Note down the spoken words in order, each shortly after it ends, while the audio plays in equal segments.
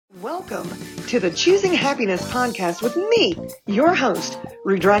Welcome to the Choosing Happiness podcast with me, your host,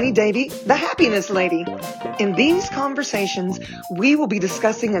 Rudrani Devi, the Happiness Lady. In these conversations, we will be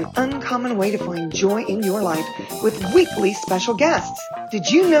discussing an uncommon way to find joy in your life with weekly special guests. Did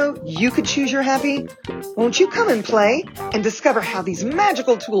you know you could choose your happy? Won't you come and play and discover how these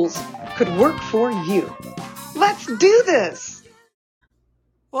magical tools could work for you? Let's do this!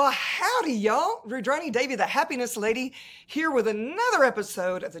 Well, howdy, y'all. Rudrani Devi, the Happiness Lady, here with another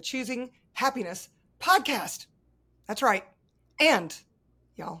episode of the Choosing Happiness podcast. That's right. And,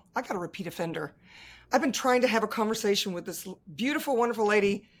 y'all, I got a repeat offender. I've been trying to have a conversation with this beautiful, wonderful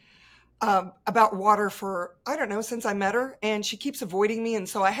lady about water for, I don't know, since I met her. And she keeps avoiding me. And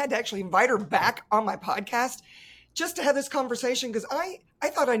so I had to actually invite her back on my podcast just to have this conversation because I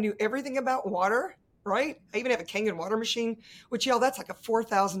thought I knew everything about water. Right? I even have a Kangen water machine, which, y'all, that's like a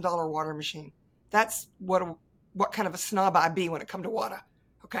 $4,000 water machine. That's what kind of a snob I be when it come to water.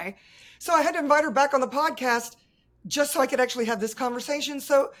 Okay. So I had to invite her back on the podcast just so I could actually have this conversation.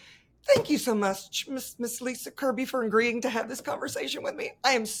 So thank you so much, Miss Lisa Kirby, for agreeing to have this conversation with me.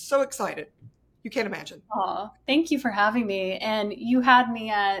 I am so excited. You can't imagine. Oh, thank you for having me. And you had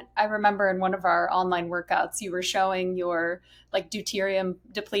me I remember in one of our online workouts, you were showing your like deuterium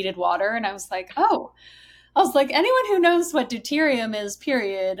depleted water. And I was like, anyone who knows what deuterium is,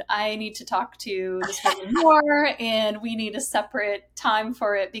 period, I need to talk to this woman more, and we need a separate time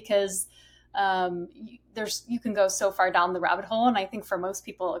for it because you can go so far down the rabbit hole. And I think for most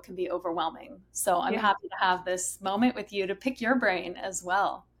people, it can be overwhelming. So I'm happy to have this moment with you to pick your brain as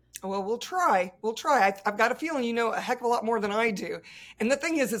well. Well, we'll try. I've got a feeling you know a heck of a lot more than I do. And the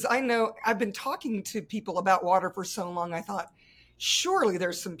thing is I know I've been talking to people about water for so long. I thought, surely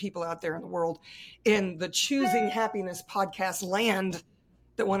there's some people out there in the world in the Choosing Happiness podcast land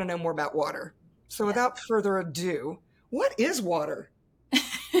that want to know more about water. So without further ado, what is water?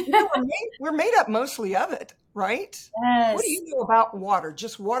 We're made up mostly of it, right? Yes. What do you know about water?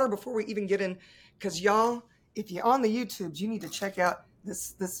 Just water before we even get in. Because y'all, if you're on the YouTubes, you need to check out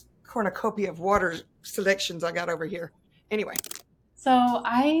this cornucopia of water selections I got over here. Anyway. So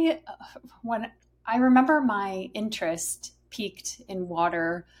I remember my interest peaked in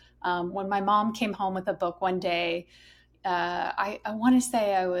water when my mom came home with a book one day. I want to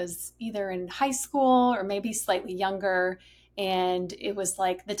say I was either in high school or maybe slightly younger. And it was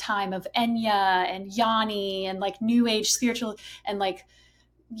like the time of Enya and Yanni and like new age spiritual and like,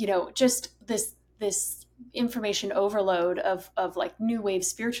 you know, just this information overload of like new wave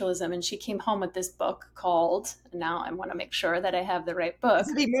spiritualism. And she came home with this book called, now I want to make sure that I have the right book. Is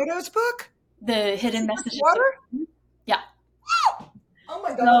it Emoto's book? The Hidden Message. Water? Yeah. Oh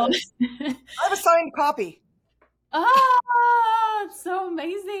my God. So, I have a signed copy. It's so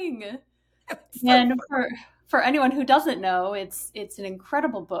amazing. And for anyone who doesn't know, it's an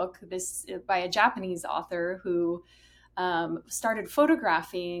incredible book. This by a Japanese author who started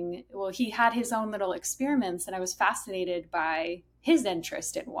photographing. Well, he had his own little experiments, and I was fascinated by his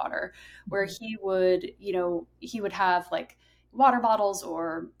interest in water, where he would have like water bottles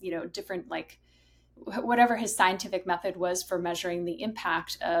or, different like whatever his scientific method was for measuring the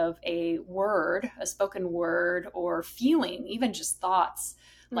impact of a spoken word or feeling, even just thoughts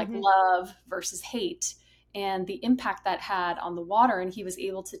like love versus hate, and the impact that had on the water. And he was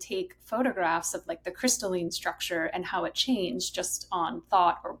able to take photographs of like the crystalline structure and how it changed just on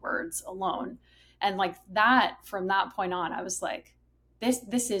thought or words alone. And like that, from that point on, I was like,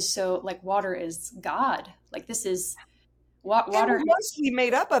 this is so like water is God. Like this is water. And we're mostly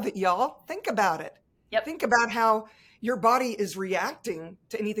made up of it, y'all. Think about it. Yep. Think about how your body is reacting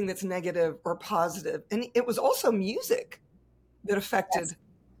to anything that's negative or positive. And it was also music that affected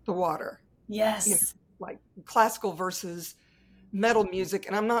the water. Yes. Like classical versus metal music.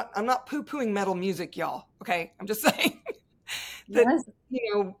 And I'm not poo-pooing metal music, y'all. Okay. I'm just saying that,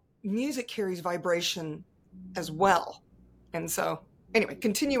 music carries vibration as well. And so anyway,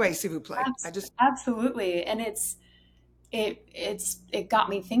 continue, s'il vous plaît. Absolutely. And it got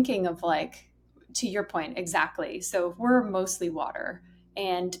me thinking of like, to your point, exactly. So we're mostly water,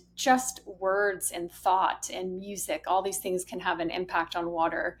 and just words and thought and music, all these things can have an impact on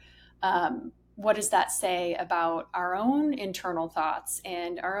water. What does that say about our own internal thoughts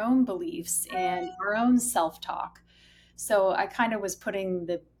and our own beliefs and our own self-talk? So I kind of was putting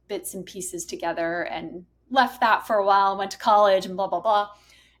the bits and pieces together and left that for a while, went to college and blah, blah, blah,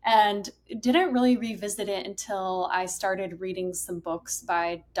 and didn't really revisit it until I started reading some books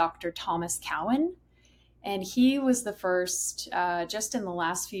by Dr. Thomas Cowan. And he was the first, just in the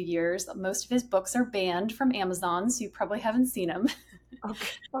last few years. Most of his books are banned from Amazon, so you probably haven't seen them. Okay.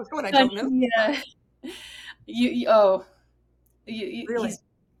 I don't know. Yeah. Really?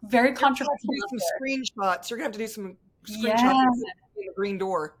 very You're gonna have to controversial do out some there. screenshots. You're gonna have to do some screenshots Yeah. of the green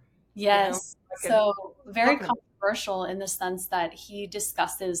door. Yes. Like a, So very talking about. controversial in the sense that he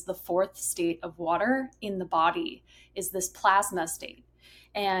discusses the fourth state of water in the body is this plasma state,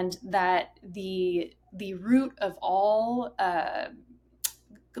 and that the root of all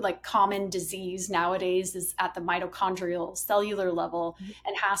like common disease nowadays is at the mitochondrial cellular level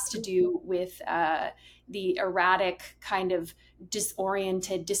and has to do with the erratic kind of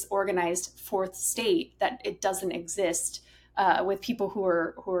disoriented, disorganized fourth state that it doesn't exist with people who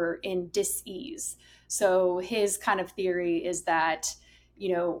are in dis-ease. So his kind of theory is that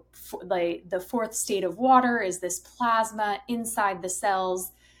like the fourth state of water is this plasma inside the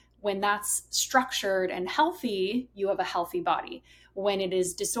cells. When that's structured and healthy, you have a healthy body. When it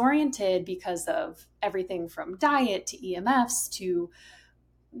is disoriented because of everything from diet to EMFs to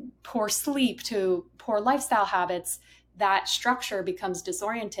poor sleep to poor lifestyle habits, that structure becomes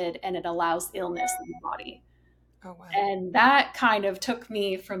disoriented and it allows illness in the body. Oh wow. And that kind of took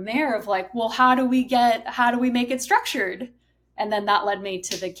me from there of like, well, how do we make it structured? And then that led me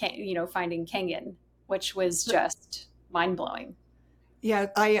to finding Kangen, which was just mind blowing. Yeah,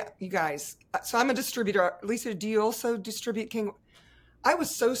 you guys. So I'm a distributor. Lisa, do you also distribute King? I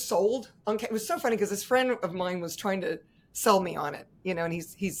was so sold on. It was so funny because this friend of mine was trying to sell me on it, and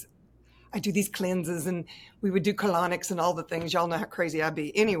he's. I do these cleanses and we would do colonics and all the things. Y'all know how crazy I'd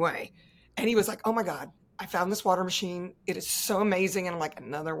be anyway. And he was like, "Oh my God, I found this water machine. It is so amazing." And I'm like,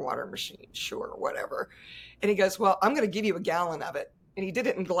 "Another water machine, sure, whatever." And he goes, "Well, I'm going to give you a gallon of it." And he did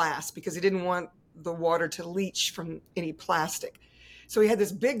it in glass because he didn't want the water to leach from any plastic. So he had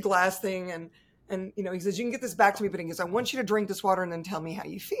this big glass thing, and he says, "You can get this back to me," but he goes, "I want you to drink this water and then tell me how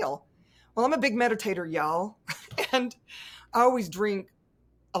you feel." Well, I'm a big meditator, y'all, and I always drink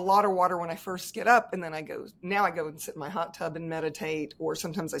a lot of water when I first get up, and then I go and sit in my hot tub and meditate, or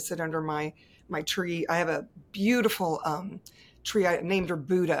sometimes I sit under my tree. I have a beautiful tree. I named her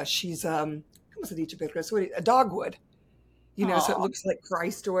Buddha. She's a dogwood, so it Aww. looks like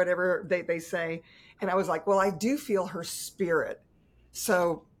Christ or whatever they say. And I was like, well, I do feel her spirit.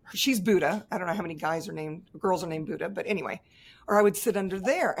 So she's Buddha. I don't know how many girls are named Buddha, but anyway, or I would sit under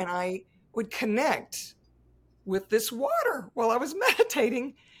there and I would connect with this water while I was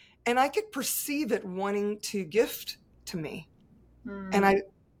meditating, and I could perceive it wanting to gift to me. And I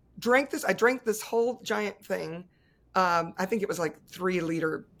drank this whole giant thing. I think it was like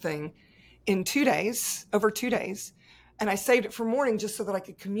 3-liter thing in over 2 days. And I saved it for morning just so that I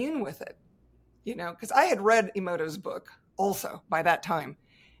could commune with it, because I had read Emoto's book also by that time.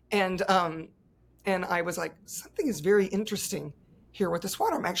 And I was like, something is very interesting here with this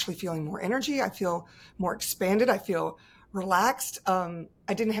water. I'm actually feeling more energy. I feel more expanded. I feel relaxed. I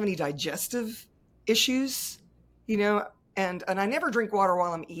didn't have any digestive issues, and I never drink water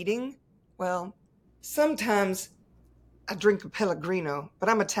while I'm eating. Well, sometimes I drink a Pellegrino, but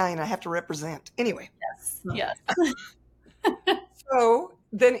I'm Italian. I have to represent. Anyway. Yes. So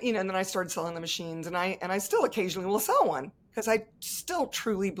then, then I started selling the machines, and I still occasionally will sell one because I still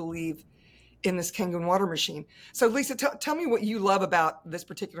truly believe in this Kangen water machine. So Lisa, tell me what you love about this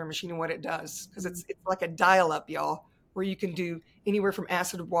particular machine and what it does, because it's like a dial-up, y'all, where you can do anywhere from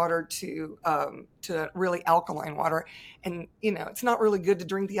acid water to really alkaline water. And it's not really good to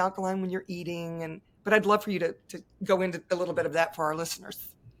drink the alkaline when you're eating, but I'd love for you to go into a little bit of that for our listeners.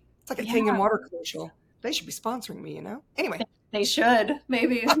 It's like a Kangen water commercial. They should be sponsoring me, Anyway. They should.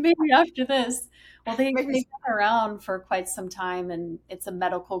 Maybe after this. Well, they've been around for quite some time, and it's a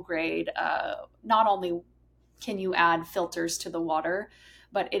medical grade. Not only can you add filters to the water,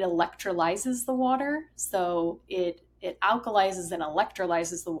 but it electrolyzes the water. So it alkalizes and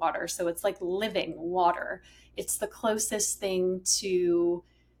electrolyzes the water. So it's like living water. It's the closest thing to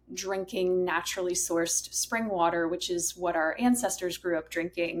drinking naturally sourced spring water, which is what our ancestors grew up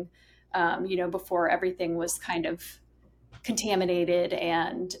drinking, before everything was kind of contaminated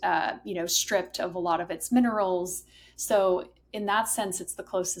and stripped of a lot of its minerals. So in that sense, it's the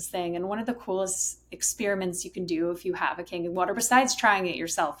closest thing. And one of the coolest experiments you can do if you have a Kangen water, besides trying it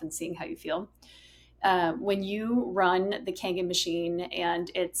yourself and seeing how you feel, when you run the Kangen machine,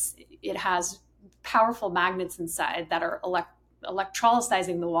 and it has powerful magnets inside that are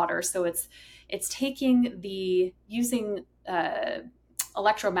electrolyzing the water. So it's taking using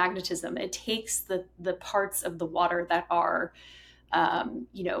electromagnetism. It takes the parts of the water that are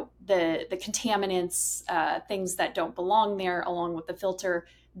the contaminants, things that don't belong there, along with the filter,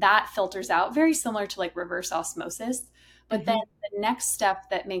 that filters out, very similar to like reverse osmosis. But then the next step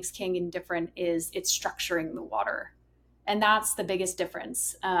that makes Kangen different is it's structuring the water. And that's the biggest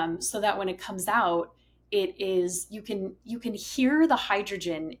difference. So that when it comes out, it is, you can hear the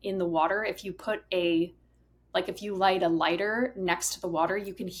hydrogen in the water. If you put if you light a lighter next to the water,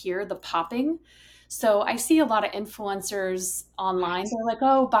 you can hear the popping. So I see a lot of influencers online. They're like,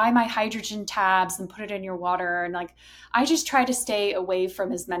 oh, buy my hydrogen tabs and put it in your water. And like, I just try to stay away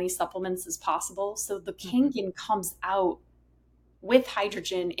from as many supplements as possible. So the Kangen comes out with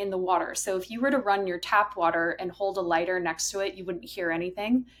hydrogen in the water. So if you were to run your tap water and hold a lighter next to it, you wouldn't hear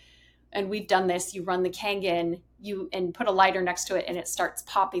anything. And we've done this. You run the Kangen, and put a lighter next to it, and it starts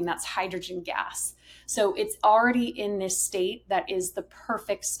popping. That's hydrogen gas. So it's already in this state that is the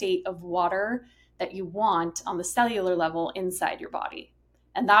perfect state of water that you want on the cellular level inside your body.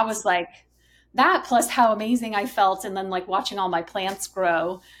 And that was like that, plus how amazing I felt, and then like watching all my plants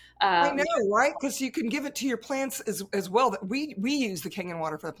grow. I know, right? Because you can give it to your plants as well. That we use the Kangen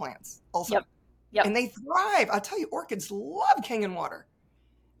water for the plants also. Yep. And they thrive. I tell you, orchids love Kangen water.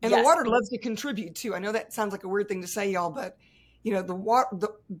 And the water loves to contribute too. I know that sounds like a weird thing to say, y'all, but you know,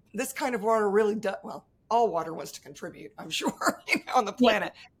 this kind of water really does. Well, all water wants to contribute, I'm sure, on the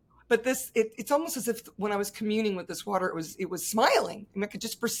planet. But it's almost as if when I was communing with this water, it was smiling, and I could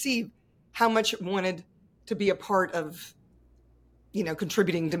just perceive how much it wanted to be a part of,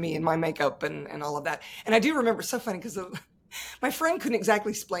 contributing to me and my makeup and all of that. And I do remember, so funny, because my friend couldn't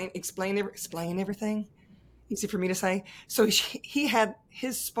exactly explain everything. Easy for me to say. So he had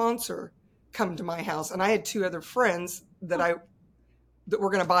his sponsor come to my house, and I had two other friends that were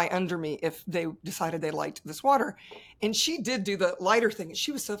going to buy under me if they decided they liked this water. And she did do the lighter thing. And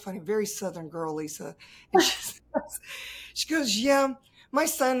she was so funny, very Southern girl, Lisa. And she goes, yeah, my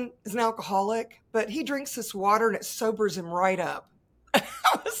son is an alcoholic, but he drinks this water and it sobers him right up. I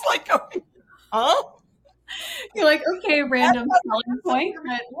was like, huh? You're like, okay, random selling point,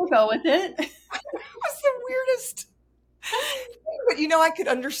 but we'll go with it. It was the weirdest. But I could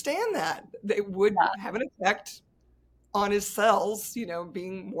understand that. It would have an effect on his cells,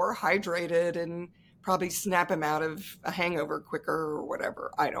 being more hydrated and probably snap him out of a hangover quicker or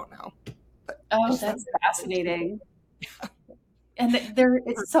whatever. I don't know. But that's fascinating. And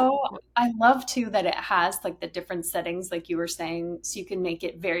I love too that it has like the different settings, like you were saying, so you can make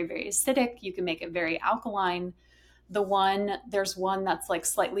it very, very acidic. You can make it very alkaline. There's one that's like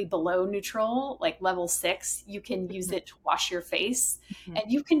slightly below neutral, like level 6. You can use it to wash your face, and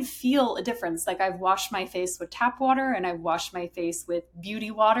you can feel a difference. Like I've washed my face with tap water, and I've washed my face with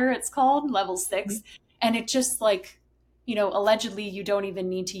beauty water. It's called level 6. And it just like, allegedly you don't even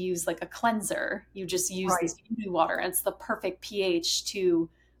need to use like a cleanser. You just use this beauty water, and it's the perfect pH to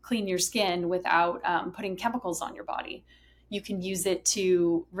clean your skin without putting chemicals on your body. You can use it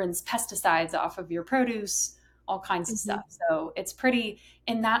to rinse pesticides off of your produce, all kinds of stuff. So it's pretty,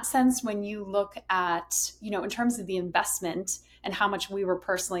 in that sense, when you look at, in terms of the investment and how much we were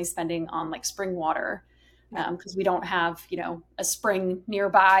personally spending on like spring water, because we don't have, a spring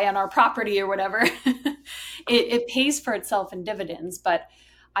nearby on our property or whatever, it pays for itself in dividends. But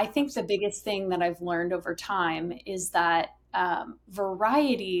I think the biggest thing that I've learned over time is that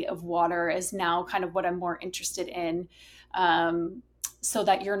variety of water is now kind of what I'm more interested in. So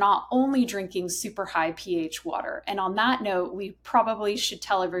that you're not only drinking super high pH water. And on that note, we probably should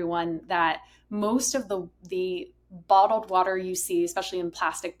tell everyone that most of the bottled water you see, especially in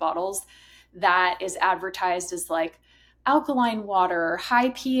plastic bottles, that is advertised as like alkaline water, high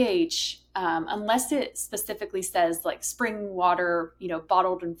pH, unless it specifically says like spring water,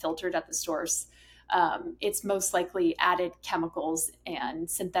 bottled and filtered at the source, it's most likely added chemicals and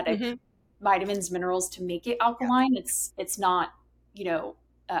synthetic vitamins, minerals to make it alkaline. It's not,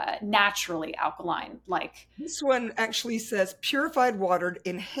 naturally alkaline. Like this one actually says purified water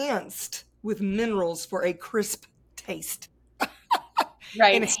enhanced with minerals for a crisp taste.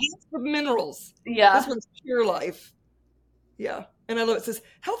 Right. Enhanced with minerals. Yeah. This one's Pure Life. Yeah. And I love it. It says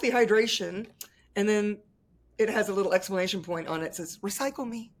healthy hydration. And then it has a little exclamation point on it. It says, recycle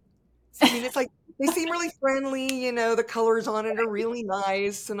me. So, I mean, it's like, they seem really friendly, the colors on it are really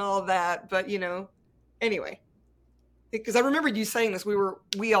nice and all that. But, anyway, because I remember you saying this, we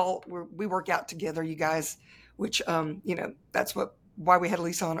work out together, you guys, which, that's why we had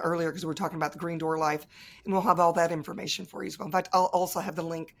Lisa on earlier, because we were talking about the Green Door Life, and we'll have all that information for you as well. In fact, I'll also have the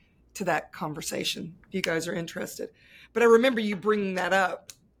link to that conversation if you guys are interested. But I remember you bringing that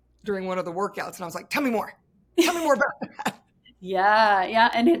up during one of the workouts, and I was like, tell me more about that. Yeah.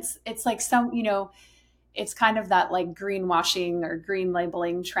 And it's like it's kind of that like greenwashing or green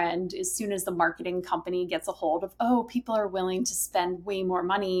labeling trend. As soon as the marketing company gets a hold of, people are willing to spend way more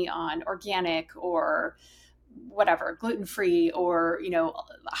money on organic or whatever, gluten-free or,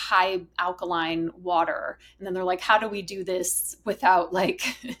 high alkaline water. And then they're like, how do we do this without like,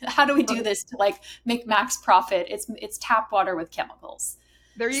 how do we do this to like make max profit? It's tap water with chemicals.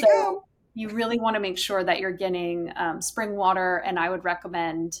 There you go. You really want to make sure that you're getting spring water. And I would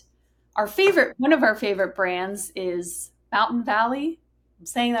recommend one of our favorite brands is Mountain Valley. I'm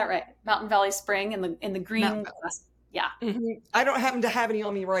saying that right. Mountain Valley Spring in the green glass. Yeah. Mm-hmm. I don't happen to have any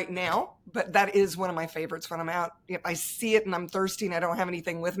on me right now, but that is one of my favorites when I'm out. If I see it and I'm thirsty and I don't have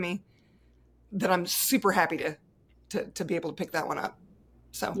anything with me, then I'm super happy to be able to pick that one up.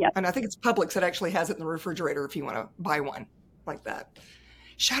 So, yeah. And I think it's Publix that actually has it in the refrigerator if you want to buy one like that.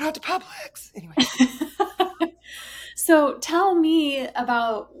 Shout out to Publix. Anyway. So tell me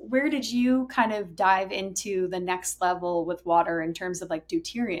about, where did you kind of dive into the next level with water in terms of like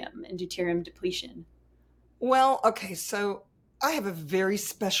deuterium and deuterium depletion? Well, okay, so I have a very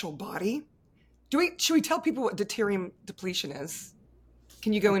special body. Should we tell people what deuterium depletion is?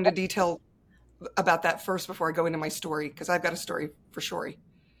 Can you go into detail about that first before I go into my story? Because I've got a story for Shori.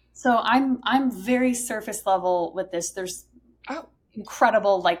 So I'm very surface level with this. There's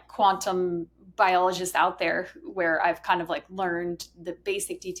incredible like quantum biologists out there where I've kind of like learned the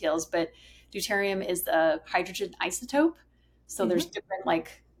basic details, but deuterium is a hydrogen isotope. So there's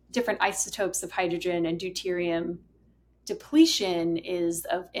different isotopes of hydrogen, and deuterium depletion is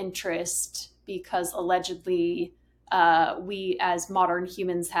of interest because allegedly we as modern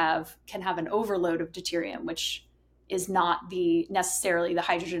humans can have an overload of deuterium, which is not necessarily the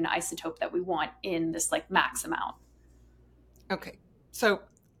hydrogen isotope that we want in this like max amount. Okay. So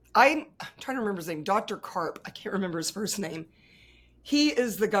I'm trying to remember his name, Dr. Karp. I can't remember his first name. He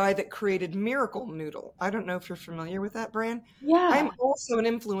is the guy that created Miracle Noodle. I don't know if you're familiar with that brand. Yeah. I'm also an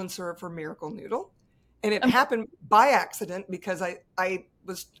influencer for Miracle Noodle. And it happened by accident because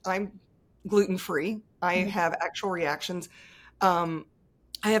I'm gluten-free. I have actual reactions. I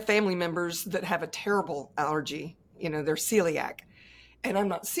have family members that have a terrible allergy. They're celiac. And I'm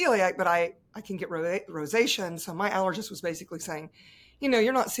not celiac, but I can get rosacea. And so my allergist was basically saying,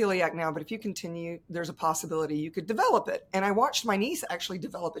 you're not celiac now, but if you continue, there's a possibility you could develop it. And I watched my niece actually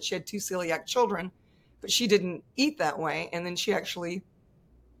develop it. She had 2 celiac children, but she didn't eat that way. And then she actually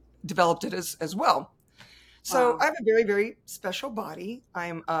developed it as well. So I have a very, very special body.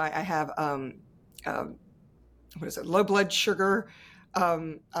 I have, low blood sugar.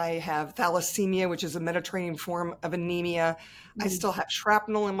 I have thalassemia, which is a Mediterranean form of anemia. I still have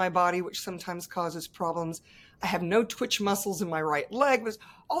shrapnel in my body, which sometimes causes problems. I have no twitch muscles in my right leg. There's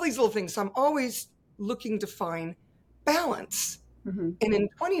all these little things. So I'm always looking to find balance. Mm-hmm. And in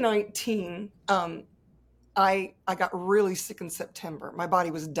 2019, I got really sick in September. My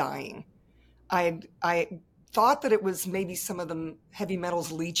body was dying. I thought that it was maybe some of the heavy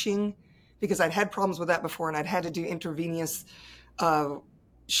metals leaching because I'd had problems with that before, and I'd had to do intravenous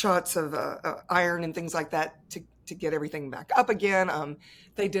shots of iron and things like that to get everything back up again.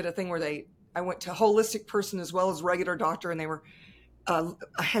 They did a thing where I went to a holistic person as well as regular doctor, and they were, I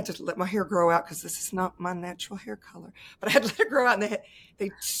had to let my hair grow out because this is not my natural hair color, but I had to let it grow out, and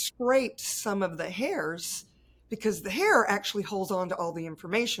they scraped some of the hairs because the hair actually holds on to all the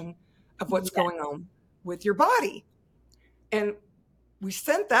information of what's going on with your body. And we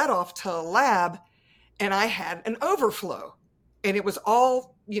sent that off to a lab, and I had an overflow, and it was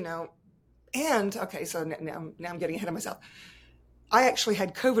all, and okay, so now I'm getting ahead of myself. I actually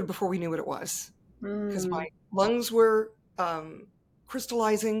had COVID before we knew what it was because my lungs were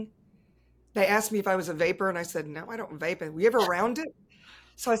crystallizing. They asked me if I was a vapor, and I said, no, I don't vape. Were you ever around it?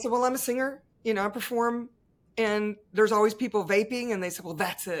 So I said, well, I'm a singer, I perform, and there's always people vaping. And they said, well,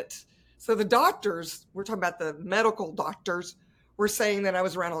 that's it. So the doctors, we're talking about the medical doctors, were saying that I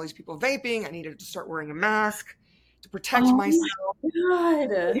was around all these people vaping. I needed to start wearing a mask to protect myself.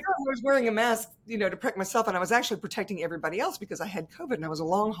 God. Here I was wearing a mask, to protect myself, and I was actually protecting everybody else because I had COVID and I was a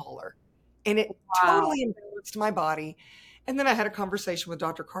long hauler, and it totally imbalanced my body. And then I had a conversation with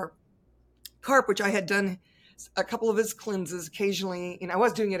Dr. Karp, which I had done a couple of his cleanses occasionally. I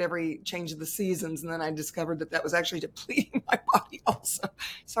was doing it every change of the seasons, and then I discovered that was actually depleting my body also.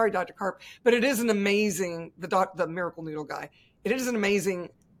 Sorry, Dr. Karp, but it is an amazing, the Miracle Noodle guy. It is an amazing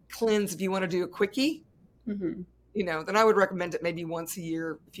cleanse if you want to do a quickie. Mm-hmm. Then I would recommend it maybe once a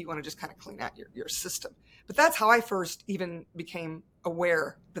year if you want to just kind of clean out your system. But that's how I first even became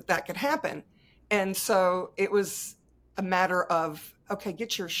aware that could happen. And so it was a matter of, okay,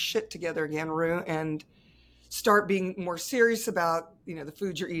 get your shit together again, Rue, and start being more serious about, the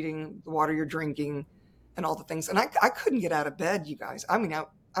food you're eating, the water you're drinking, and all the things. And I couldn't get out of bed, you guys. I mean,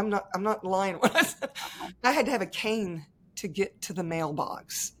 I'm not lying when I said I had to have a cane to get to the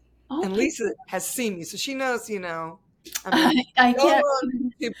mailbox. Oh, And Lisa has seen me, so she knows, I mean, I can't.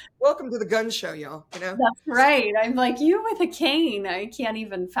 welcome to the gun show, y'all, That's right. I'm like, you with a cane. I can't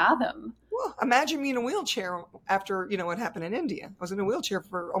even fathom. Well, imagine me in a wheelchair after, what happened in India. I was in a wheelchair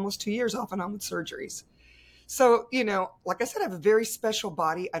for almost 2 years off and on with surgeries. So, like I said, I have a very special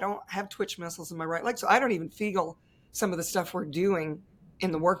body. I don't have twitch muscles in my right leg, so I don't even feel some of the stuff we're doing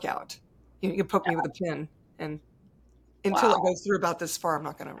in the workout. You can poke me with a pin, and until it goes through about this far, I'm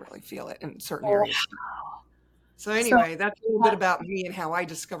not going to really feel it in certain areas. So anyway, that's a little bit about me and how I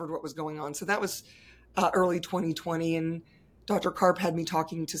discovered what was going on. So that was early 2020, and Dr. Karp had me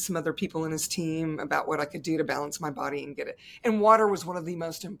talking to some other people in his team about what I could do to balance my body and get it. And water was one of the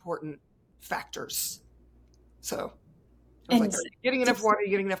most important factors. So I was like, getting enough water,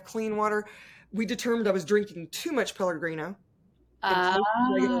 getting enough clean water. We determined I was drinking too much Pellegrino and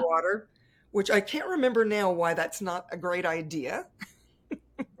regular water, which I can't remember now why that's not a great idea.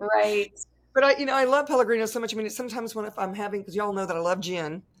 Right. But I love Pellegrino so much. I mean, sometimes if I'm having, because y'all know that I love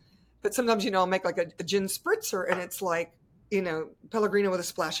gin, but sometimes, I'll make like a gin spritzer and it's like, Pellegrino with a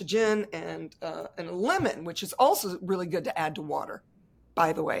splash of gin and a lemon, which is also really good to add to water,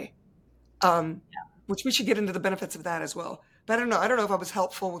 by the way. Which we should get into the benefits of that as well. But I don't know if I was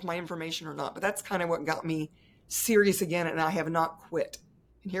helpful with my information or not, but that's kind of what got me serious again. And I have not quit.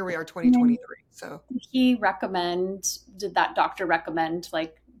 And here we are, 2023. So did that doctor recommend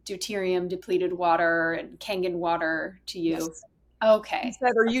like deuterium depleted water and Kangen water to you? Yes. Okay. He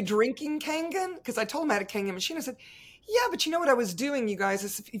said, are you drinking Kangen? Because I told him I had a Kangen machine. I said, yeah, but you know what I was doing, you guys,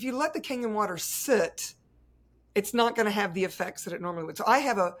 is if you let the Kangen water sit, it's not going to have the effects that it normally would. So I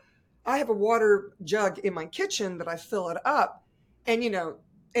have a water jug in my kitchen that I fill it up, and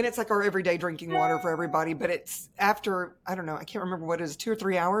and it's like our everyday drinking water for everybody, but it's after, I don't know, I can't remember what it is, 2 or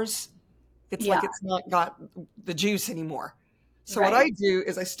 3 hours. It's like it's not got the juice anymore. So what I do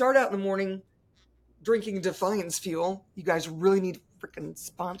is I start out in the morning drinking Defiance Fuel. You guys really need to freaking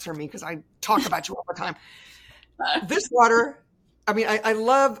sponsor me because I talk about you all the time. This water, I mean, I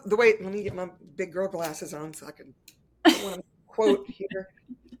love the way, let me get my big girl glasses on so I can quote here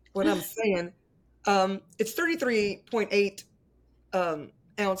what I'm saying. It's 33.8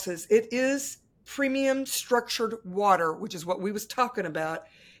 ounces. It is premium structured water, which is what we was talking about.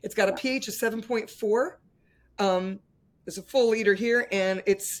 It's got a pH of 7.4. There's a full liter here, and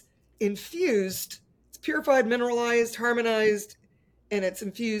it's infused. It's purified, mineralized, harmonized, and it's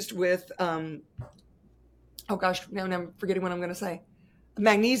infused with, oh gosh, now I'm forgetting what I'm going to say.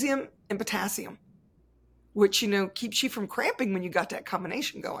 Magnesium and potassium, which, keeps you from cramping when you got that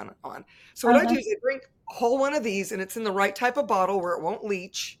combination going on. So what I do is I drink a whole one of these, and it's in the right type of bottle where it won't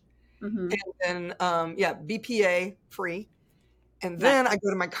leach. Mm-hmm. And then, BPA free. And then I go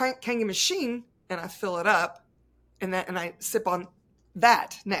to my Kangen machine and I fill it up, and I sip on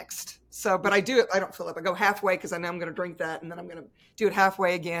that next. So, but I don't fill it up. I go halfway because I know I'm going to drink that, and then I'm going to do it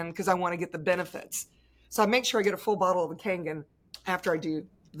halfway again because I want to get the benefits. So I make sure I get a full bottle of the Kangen after I do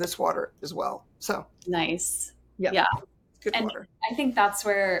this water as well. So nice. Yeah. Good water. I think that's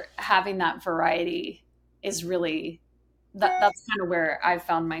where having that variety is really, that's kind of where I've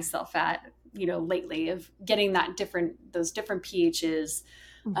found myself at, lately, of getting those different pHs.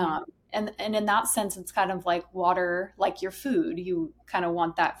 Mm-hmm. And in that sense, it's kind of like water, like your food. You kind of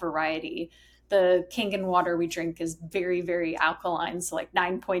want that variety. The Kangen water we drink is very, very alkaline, so like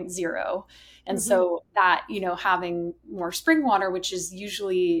 9.0. And so that, having more spring water, which is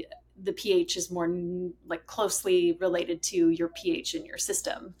usually the pH is more like closely related to your pH in your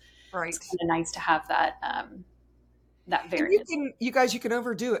system. Right. It's kind of nice to have that, that variance. You guys, you can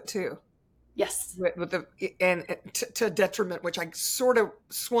overdo it too. Yes. To detriment, which I sort of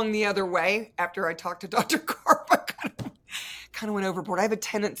swung the other way after I talked to Dr. Karp. I kind of went overboard. I have a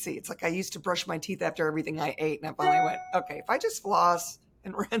tendency. It's like I used to brush my teeth after everything I ate, and I finally went, okay, if I just floss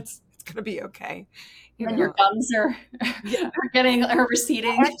and rinse, it's going to be okay. And your gums are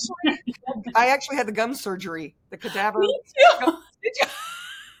receding. I actually had the gum surgery, the cadaver. Me too. Did you?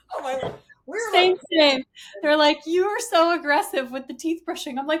 Oh my God. Same. They're like, you are so aggressive with the teeth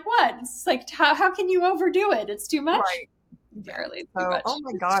brushing. I'm like, what? It's like, how can you overdo it? It's too much. Right. Barely too much. Oh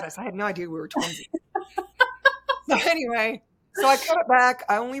my goddess. I had no idea we were twins. So anyway, so I cut it back.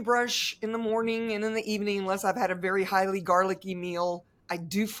 I only brush in the morning and in the evening unless I've had a very highly garlicky meal. I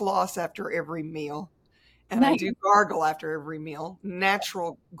do floss after every meal. And nice. I do gargle after every meal.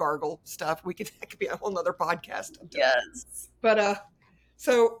 Natural gargle stuff. That could be a whole nother podcast. Yes. But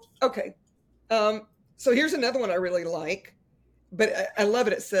so okay. So here's another one I really like, but I love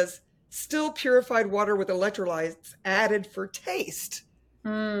it. It says, still purified water with electrolytes added for taste.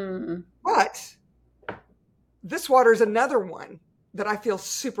 But this water is another one that I feel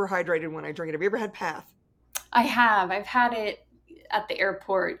super hydrated when I drink it. Have you ever had Path? I have. I've had it at the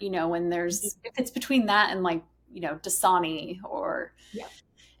airport, when there's, if it's between that and like, Dasani or Yeah.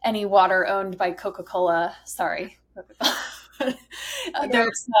 any water owned by Coca-Cola. Sorry.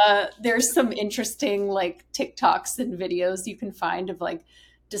 There's some interesting like TikToks and videos you can find of like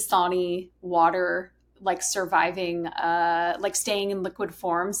Dasani water like surviving like staying in liquid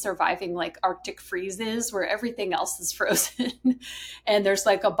form, surviving like Arctic freezes where everything else is frozen. And there's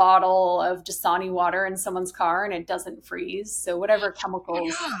like a bottle of Dasani water in someone's car and it doesn't freeze. So whatever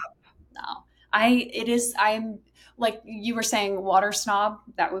chemicals. No. I'm like you were saying, water snob,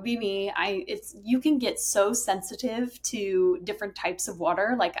 that would be me. You can get so sensitive to different types of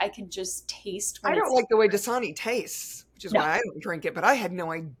water. Like I can just taste. I don't like the way Dasani tastes, which is why I don't drink it, but I had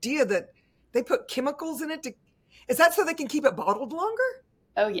no idea that they put chemicals in it is that so they can keep it bottled longer?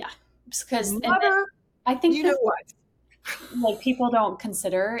 Oh yeah. Because I think you know what? Like people don't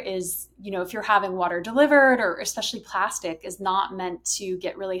consider is, if you're having water delivered or especially plastic is not meant to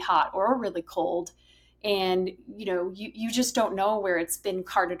get really hot or really cold. And, you just don't know where it's been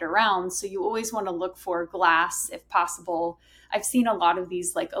carted around. So you always want to look for glass if possible. I've seen a lot of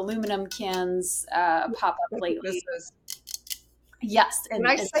these like aluminum cans pop up lately. Yes. And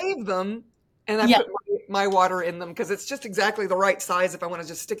I save them and I put my water in them because it's just exactly the right size if I want to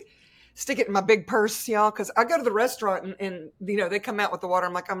just stick it in my big purse, y'all. Because I go to the restaurant and they come out with the water.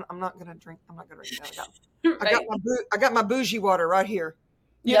 I'm like, I'm not gonna drink. I'm not gonna drink that. I got my bougie water right here.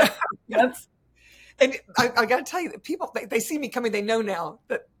 Yeah. Yep. And I got to tell you that people they see me coming. They know now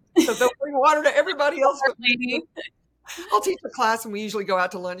that so they'll bring water to everybody else. I'll teach a class and we usually go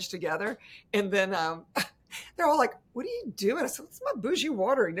out to lunch together. And then they're all like, "What are you doing?" I said, "It's my bougie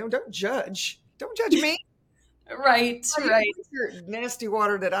water. Don't judge. Don't judge me." Right. Your nasty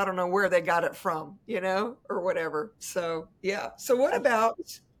water that I don't know where they got it from, or whatever. So, yeah. So what about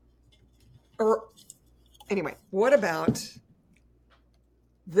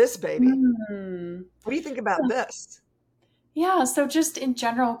this baby? What do you think about this? Yeah. So just in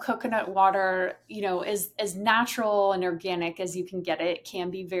general, coconut water, is as natural and organic as you can get it, can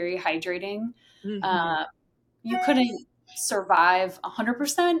be very hydrating. Mm-hmm. You couldn't survive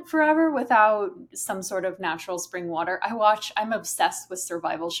 100% forever without some sort of natural spring water. I'm obsessed with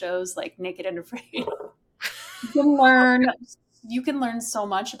survival shows like Naked and Afraid. You can learn so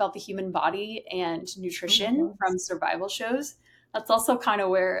much about the human body and nutrition from survival shows. That's also kind of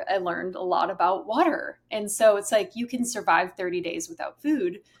where I learned a lot about water. And so it's like you can survive 30 days without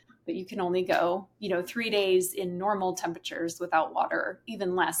food, but you can only go, 3 days in normal temperatures without water,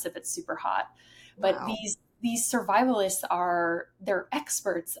 even less if it's super hot. But wow. These survivalists they're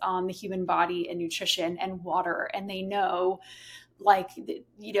experts on the human body and nutrition and water. And they know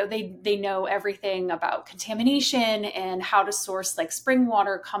they know everything about contamination and how to source like spring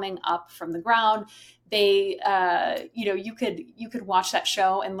water coming up from the ground. They, you could watch that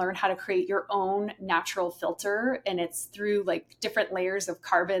show and learn how to create your own natural filter. And it's through like different layers of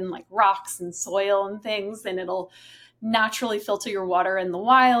carbon, like rocks and soil and things, and it'll naturally filter your water in the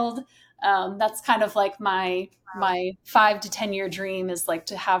wild. That's kind of like my 5 to 10 year dream is like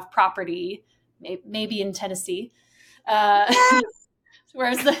to have property, maybe in Tennessee.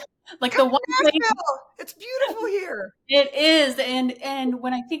 Whereas the one place, it's beautiful here. It is. And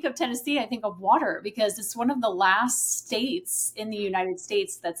when I think of Tennessee, I think of water because it's one of the last states in the United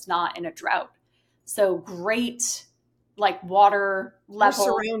States that's not in a drought. So great, like water level.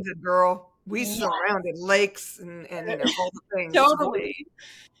 We're surrounded, girl. We surrounded lakes and all the things. Totally.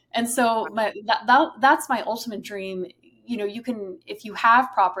 And so that's my ultimate dream. You can, if you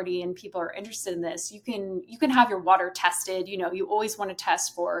have property and people are interested in this, you can have your water tested. You always want to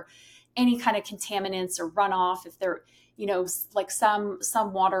test for any kind of contaminants or runoff. If there, like some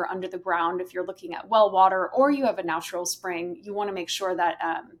water under the ground, if you're looking at well water or you have a natural spring, you want to make sure that,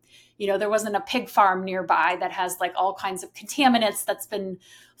 there wasn't a pig farm nearby that has like all kinds of contaminants that's been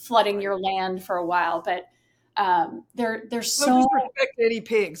flooding your land for a while. But there's so disrespect any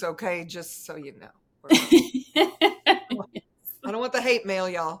pigs, okay? Just so you know. I don't want the hate mail,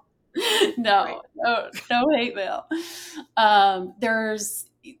 y'all. No hate mail. There's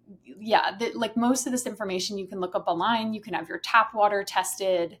like most of this information you can look up online. You can have your tap water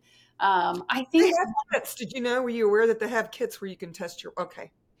tested. I think they have kits. Did you know? Were you aware that they have kits where you can test your?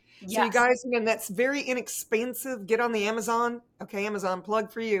 Okay. Yes. So you guys, that's very inexpensive. Get on the Amazon. Okay, Amazon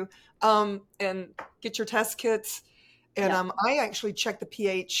plug for you. And get your test kits. And I actually check the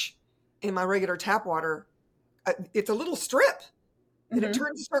pH in my regular tap water. It's a little strip, and it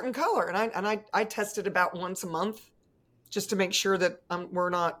turns a certain color. And I test it about once a month, just to make sure that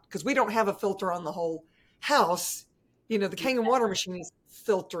we're not, because we don't have a filter on the whole house. the Kangen water machine is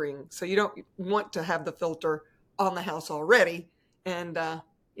filtering. So you don't want to have the filter on the house already. And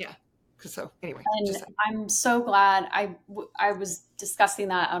yeah. So anyway. And I'm so glad I was discussing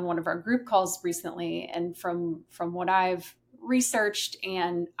that on one of our group calls recently. And from what I've researched,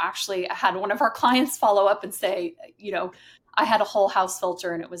 and actually I had one of our clients follow up and say, I had a whole house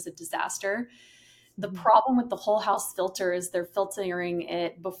filter and it was a disaster. The problem with the whole house filter is they're filtering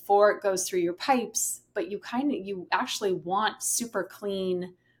it before it goes through your pipes, but you actually want super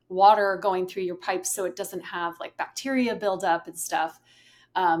clean water going through your pipes so it doesn't have like bacteria buildup and stuff.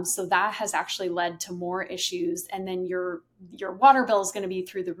 So that has actually led to more issues. And then your water bill is going to be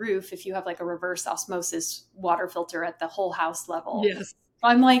through the roof if you have like a reverse osmosis water filter at the whole house level. Yes.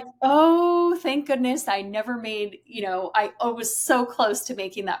 I'm like, oh, thank goodness I never made, I was so close to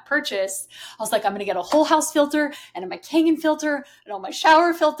making that purchase. I was like, I'm going to get a whole house filter and my Kangen filter and all my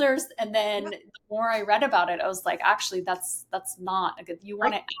shower filters. And then the more I read about it, I was like, actually, that's not a good, you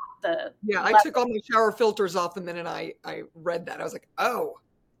want it at the. Yeah. I took all my shower filters off the minute I read that. I was like, oh,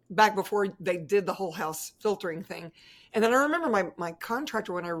 back before they did the whole house filtering thing. And then I remember my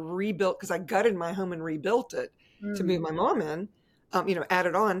contractor, when I rebuilt, because I gutted my home and rebuilt it to move my mom in,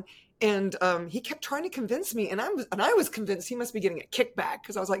 added on. And he kept trying to convince me. And I was convinced he must be getting a kickback,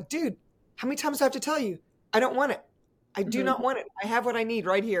 because I was like, dude, how many times do I have to tell you? I don't want it. I do not want it. I have what I need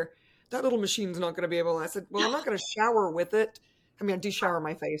right here. That little machine's not going to be able. I said, well, I'm not going to shower with it. I mean, I do shower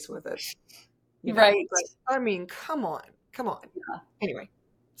my face with it. Right. But, I mean, come on. Yeah. Anyway.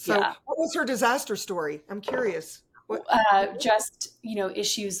 So Yeah. What was her disaster story? I'm curious. Just,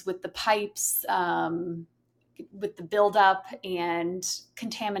 issues with the pipes, with the buildup and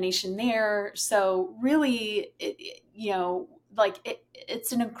contamination there. So really, it's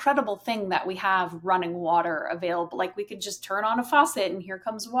an incredible thing that we have running water available. Like we could just turn on a faucet and here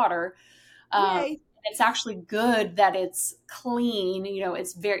comes water. It's actually good that it's clean.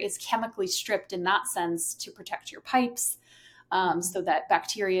 It's chemically stripped in that sense to protect your pipes, so that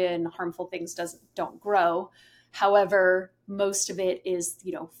bacteria and harmful things don't grow. However, most of it is,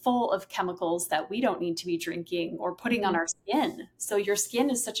 full of chemicals that we don't need to be drinking or putting on our skin. So your skin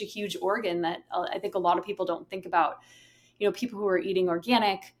is such a huge organ that I think a lot of people don't think about. People who are eating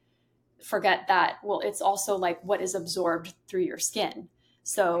organic forget that, well, it's also like what is absorbed through your skin.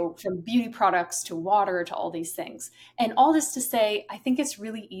 So from beauty products to water to all these things. And all this to say, I think it's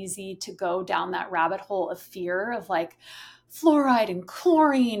really easy to go down that rabbit hole of fear of like, fluoride and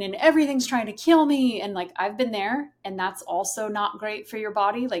chlorine and everything's trying to kill me. And like, I've been there, and that's also not great for your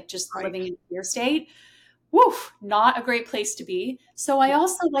body. Like just living in fear state, not a great place to be. So I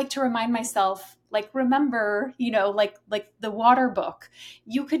also like to remind myself, like, remember, like the water book,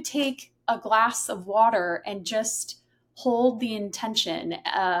 you could take a glass of water and just hold the intention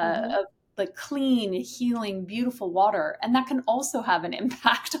of the clean, healing, beautiful water. And that can also have an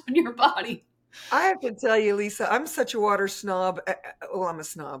impact on your body. I have to tell you, Lisa, I'm such a water snob. Well, I'm a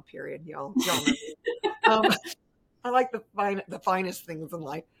snob, period. Y'all know me. I like the finest things in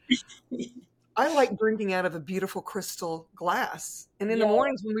life. I like drinking out of a beautiful crystal glass. And in the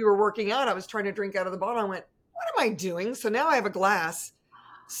mornings when we were working out, I was trying to drink out of the bottle. I went, what am I doing? So now I have a glass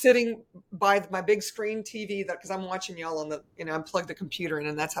sitting by my big screen TV because I'm watching y'all on the, I plug the computer in,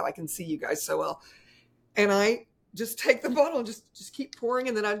 and that's how I can see you guys so well. And I just take the bottle and just keep pouring,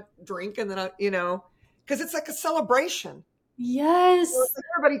 and then I drink, and then I, because it's like a celebration. Yes.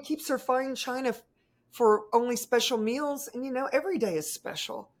 Everybody keeps their fine china for only special meals, and every day is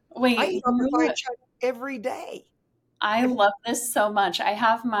special. Wait, I eat fine china every day. I love this so much. I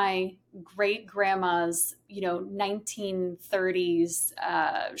have my great grandma's,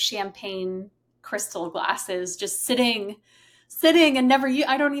 1930s champagne crystal glasses just sitting and never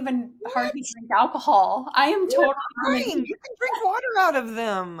I don't even hardly drink alcohol. I am totally fine. You can drink water out of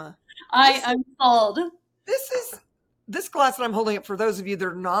them. I'm sold. This glass that I'm holding up, for those of you that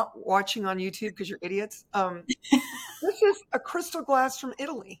are not watching on YouTube because you're idiots, this is a crystal glass from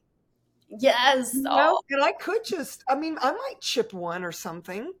Italy. Yes. And I could I might chip one or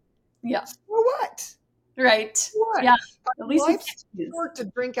something. Yeah. So what? Right. What? Yeah. At least life's short to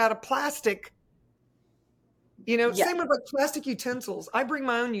drink out of plastic. Same with like plastic utensils. I bring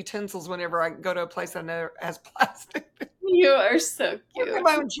my own utensils whenever I go to a place I know has plastic. You are so cute. I bring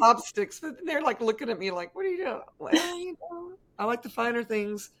my own chopsticks, but they're like looking at me like, what are you doing? Well, I like the finer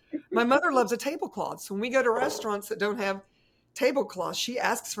things. My mother loves a tablecloth. So when we go to restaurants that don't have tablecloth, she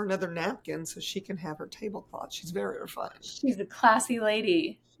asks for another napkin so she can have her tablecloth. She's very refined. She's a classy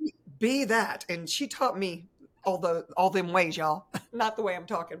lady. Be that. And she taught me all them ways, y'all. Not the way I'm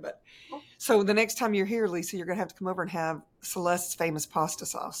talking, but So the next time you're here, Lisa, you're going to have to come over and have Celeste's famous pasta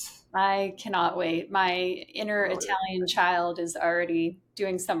sauce. I cannot wait. My inner Italian child is already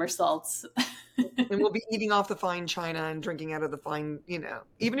doing somersaults. And we'll be eating off the fine china and drinking out of the fine,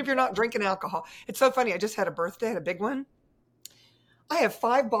 even if you're not drinking alcohol. It's so funny. I just had a birthday, had a big one. I have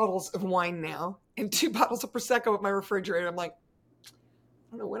 5 bottles of wine now and 2 bottles of Prosecco at my refrigerator. I'm like,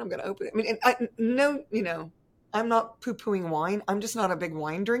 I don't know when I'm going to open it. I mean, and I'm not poo-pooing wine. I'm just not a big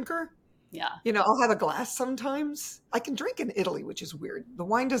wine drinker. Yeah. I'll have a glass sometimes. I can drink in Italy, which is weird. The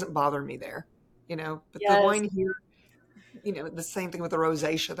wine doesn't bother me there, but yes. The wine here, the same thing with the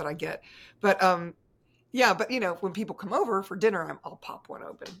rosacea that I get. But, when people come over for dinner, I'll pop one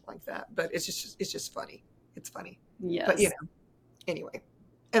open like that. But it's just funny. It's funny. Yes. But, anyway.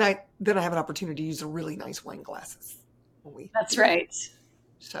 And then I have an opportunity to use the really nice wine glasses. That's right.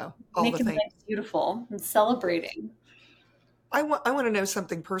 So making things beautiful and celebrating. I want to know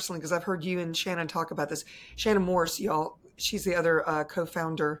something personally because I've heard you and Shannon talk about this. Shannon Morse, y'all, she's the other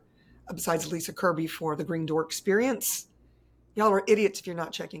co-founder besides Lisa Kirby for the Green Door Experience. Y'all are idiots if you're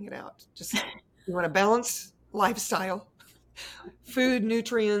not checking it out. Just you want a balanced lifestyle, food,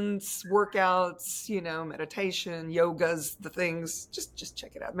 nutrients, workouts, meditation, yogas, the things. Just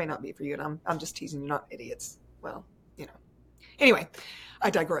check it out. It may not be for you, and I'm just teasing. You're not idiots. Well, Anyway, I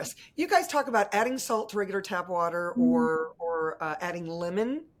digress. You guys talk about adding salt to regular tap water or adding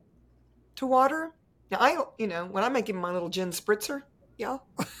lemon to water. Now, when I'm making my little gin spritzer,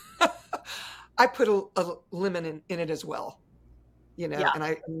 I put a lemon in it as well, and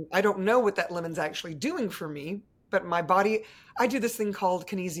I don't know what that lemon's actually doing for me, but my body, I do this thing called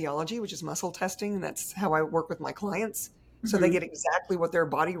kinesiology, which is muscle testing, and that's how I work with my clients. So they get exactly what their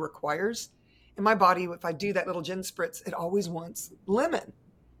body requires. And my body, if I do that little gin spritz, it always wants lemon.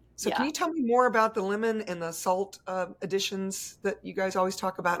 So can you tell me more about the lemon and the salt additions that you guys always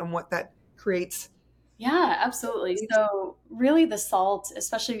talk about and what that creates? Yeah, absolutely. So really the salt,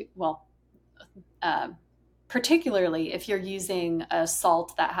 especially, particularly if you're using a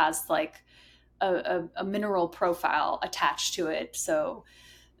salt that has like a mineral profile attached to it. So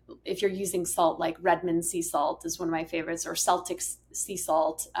if you're using salt like Redmond sea salt is one of my favorites, or Celtic sea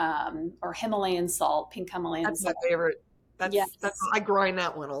salt, or Himalayan salt, pink Himalayan salt. That's my favorite. That's I grind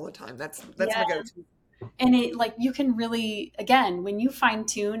that one all the time. That's my go-to. And it, like, you can really, again, when you fine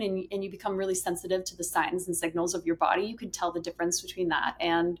tune and you become really sensitive to the signs and signals of your body, you can tell the difference between that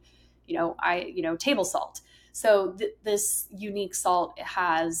and, table salt. So this unique salt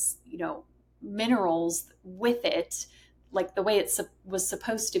has, minerals with it, like the way it was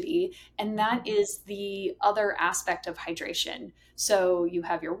supposed to be. And that is the other aspect of hydration. So you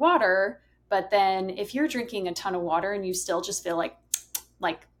have your water, but then if you're drinking a ton of water and you still just feel like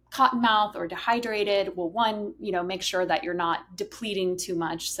cotton mouth or dehydrated, well, one, make sure that you're not depleting too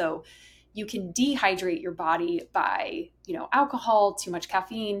much. So you can dehydrate your body by, alcohol, too much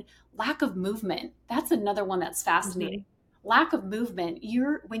caffeine, lack of movement. That's another one that's fascinating. Mm-hmm. Lack of movement.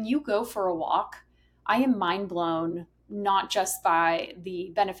 When you go for a walk, I am mind blown, not just by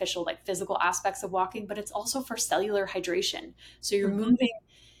the beneficial, physical aspects of walking, but it's also for cellular hydration. So you're moving,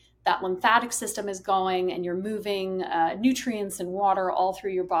 that lymphatic system is going, and you're moving nutrients and water all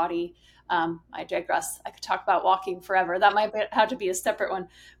through your body. I digress. I could talk about walking forever. That might have to be a separate one.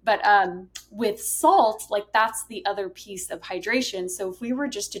 But with salt, that's the other piece of hydration. So if we were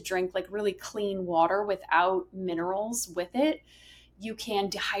just to drink really clean water without minerals with it, you can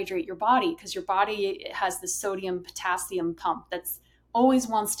dehydrate your body, because your body has the sodium potassium pump that's always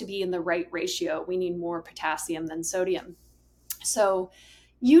wants to be in the right ratio. We need more potassium than sodium. So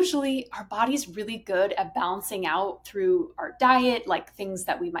usually our body's really good at balancing out through our diet, things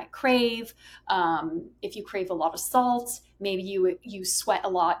that we might crave. If you crave a lot of salt, maybe you sweat a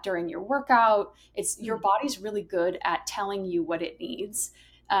lot during your workout. Your body's really good at telling you what it needs.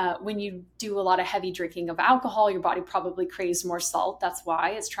 When you do a lot of heavy drinking of alcohol, your body probably craves more salt. That's why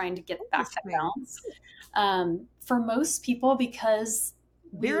it's trying to get back that balance. For most people, because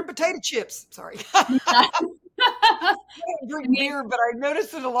beer and potato chips. Sorry. I don't drink beer, but I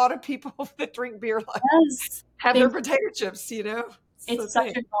noticed that a lot of people that drink beer have their potato chips, It's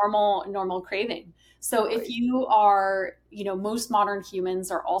such a normal craving. So if you are, most modern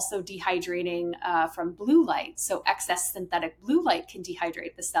humans are also dehydrating from blue light. So excess synthetic blue light can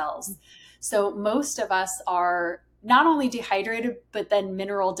dehydrate the cells. So most of us are not only dehydrated, but then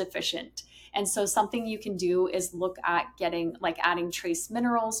mineral deficient. And so something you can do is look at adding trace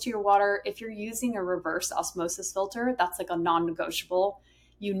minerals to your water. If you're using a reverse osmosis filter, that's a non-negotiable.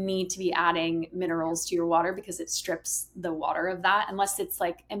 You need to be adding minerals to your water because it strips the water of that, unless it's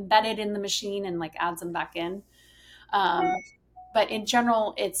embedded in the machine and adds them back in. But in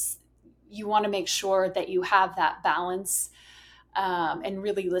general, it's, you want to make sure that you have that balance, and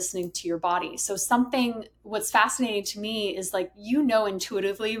really listening to your body. So what's fascinating to me is like,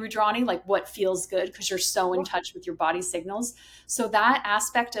 intuitively, Rudrani, like what feels good because you're so in touch with your body signals. So that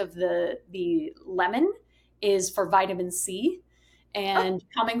aspect of the lemon is for vitamin C and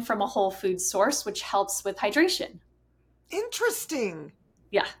coming from a whole food source, which helps with hydration. Interesting.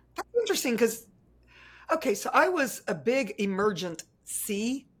 Yeah. That's interesting because, okay, so I was a big Emergent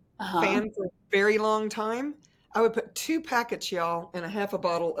C fan for a very long time. I would put 2 packets, y'all, and a half a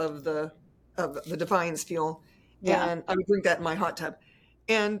bottle of the Defiance fuel, and I would drink that in my hot tub.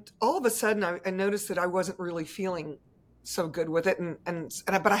 And all of a sudden, I noticed that I wasn't really feeling so good with it,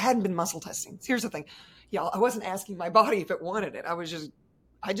 but I hadn't been muscle testing. So here's the thing, y'all, I wasn't asking my body if it wanted it.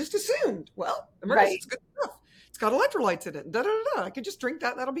 I just assumed, well, Emergent's good stuff. It's got electrolytes in it. Da, da, da, da. I could just drink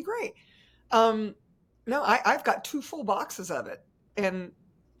that. That'll be great. No, I've got 2 full boxes of it, and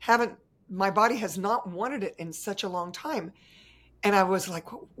my body has not wanted it in such a long time. And I was like,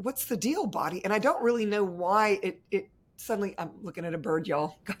 what's the deal, body? And I don't really know why it suddenly, I'm looking at a bird,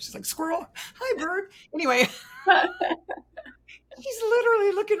 y'all. Gosh, it's like squirrel. Hi, bird. Anyway, she's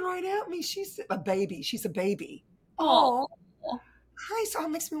literally looking right at me. She's a baby. She's a baby. Oh, hi. So it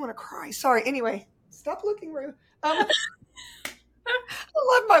makes me want to cry. Sorry. Anyway, stop looking, Rue. I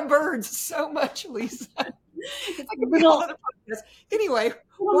love my birds so much, Lisa. Anyway,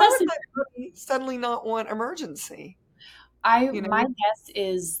 why would my body suddenly not want Emergency? My guess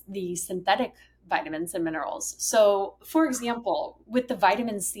is the synthetic vitamins and minerals. So, for example, with the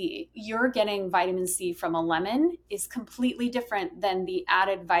vitamin C, you're getting vitamin C from a lemon is completely different than the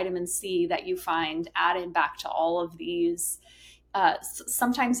added vitamin C that you find added back to all of these.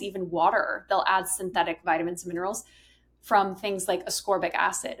 Sometimes even water, they'll add synthetic vitamins and minerals from things like ascorbic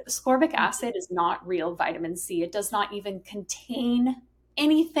acid. Ascorbic acid is not real vitamin C. It does not even contain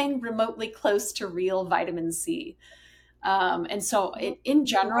anything remotely close to real vitamin C. And so in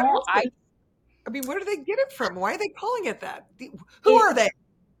general, where do they get it from? Why are they calling it that? Who are they?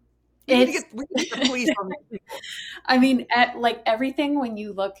 We need to get the police on this. I mean, like everything, when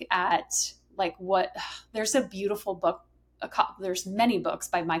you look at like there's a beautiful book, there's many books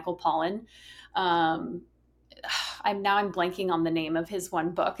by Michael Pollan. I'm blanking on the name of his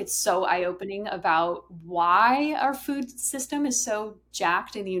one book. It's so eye-opening about why our food system is so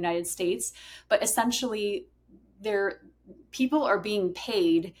jacked in the United States. But essentially, people are being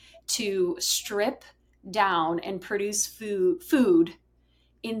paid to strip down and produce food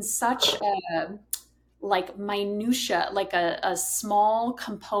in such a like minutia, like a small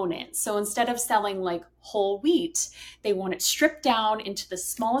component. So instead of selling like whole wheat, they want it stripped down into the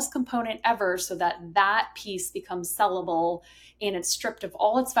smallest component ever so that piece becomes sellable, and it's stripped of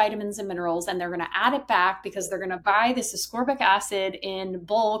all its vitamins and minerals, and they're going to add it back because they're going to buy this ascorbic acid in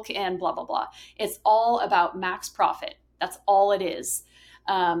bulk and blah, blah, blah. It's all about max profit. That's all it is.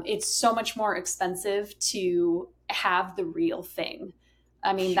 It's so much more expensive to have the real thing.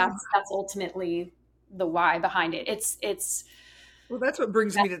 I mean, that's ultimately the why behind it. It's well, that's what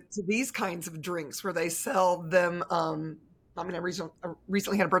brings me to these kinds of drinks where they sell them. I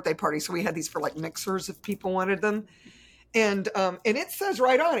recently had a birthday party, so we had these for like mixers if people wanted them, and it says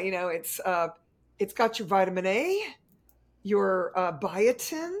right on it, it's got your vitamin A, your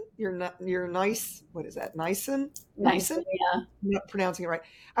biotin, your nice, what is that? Niacin? Yeah. I'm not pronouncing it right.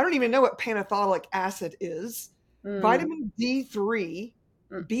 I don't even know what pantothenic acid is. Vitamin D3.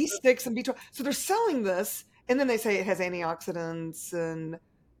 B6 and B12. So they're selling this, and then they say it has antioxidants and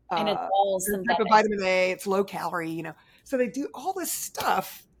it's all synthetic. Vitamin A. It's low calorie, So they do all this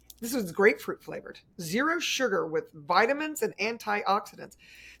stuff. This is grapefruit flavored, 0 sugar with vitamins and antioxidants.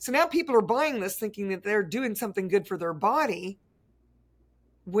 So now people are buying this thinking that they're doing something good for their body,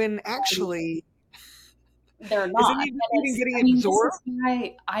 when actually they're not. Getting absorbed.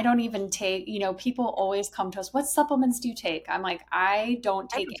 I don't even take, people always come to us, what supplements do you take? I'm like, I don't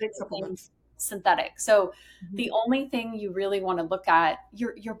take supplements synthetic. So the only thing you really want to look at,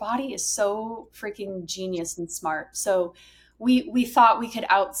 your body is so freaking genius and smart. So we thought we could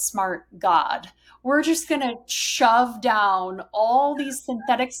outsmart God. We're just going to shove down all these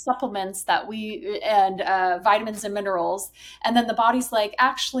synthetic supplements and vitamins and minerals. And then the body's like,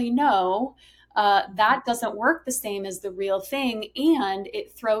 actually, no, that doesn't work the same as the real thing. And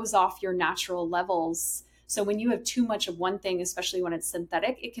it throws off your natural levels. So when you have too much of one thing, especially when it's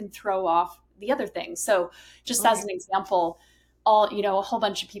synthetic, it can throw off the other thing. So just as an example, a whole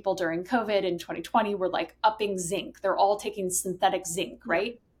bunch of people during COVID in 2020 were like upping zinc. They're all taking synthetic zinc,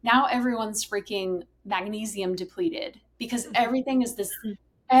 right? Now everyone's freaking magnesium depleted because everything is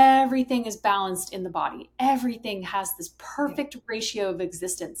balanced in the body. Everything has this perfect ratio of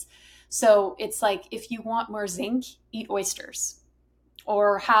existence. So it's like, if you want more zinc, eat oysters,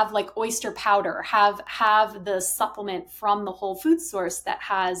 or have like oyster powder, have the supplement from the whole food source that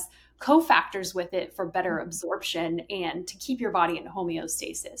has cofactors with it for better absorption and to keep your body in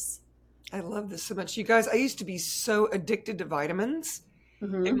homeostasis. I love this so much. You guys, I used to be so addicted to vitamins.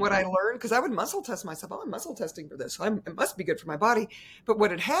 Mm-hmm. And what I learned, because I would muscle test myself, oh, I'm muscle testing for this. So it must be good for my body. But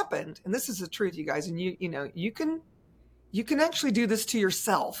what had happened, and this is the truth, you guys, and you can actually do this to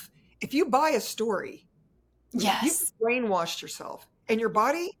yourself. If you buy a story, Yes, you've brainwashed yourself, and your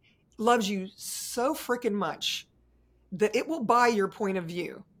body loves you so freaking much that it will buy your point of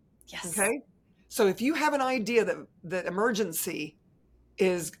view. yes, Okay. So if you have an idea that emergency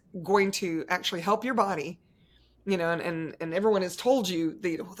is going to actually help your body, and everyone has told you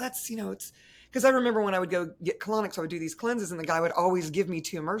that, well, that's, it's because I remember when I would go get colonics, I would do these cleanses, and the guy would always give me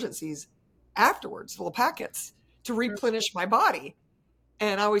 2 emergencies afterwards, little packets to replenish my body.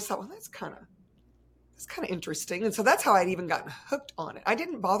 And I always thought, well, that's kind of interesting. And so that's how I'd even gotten hooked on it. I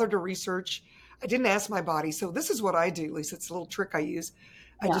didn't bother to research. I didn't ask my body. So this is what I do, Lisa. It's a little trick I use.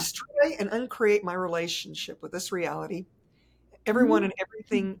 I Yeah. destroy and uncreate my relationship with this reality, everyone and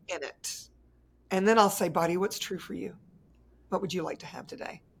everything in it. And then I'll say, body, what's true for you? What would you like to have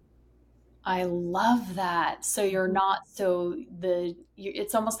today? I love that. So you're not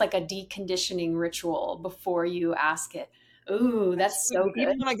it's almost like a deconditioning ritual before you ask it. Ooh, that's so good.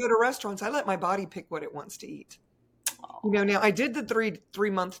 Even when I go to restaurants, I let my body pick what it wants to eat. Oh. Now I did the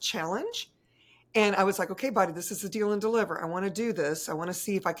 3-month challenge, and I was like, okay, body, this is the deal and deliver. I want to do this. I want to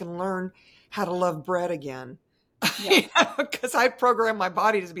see if I can learn how to love bread again. Yeah. Because I programmed my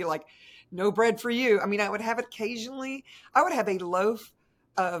body to be like, no bread for you. I mean, I would have it occasionally. I would have a loaf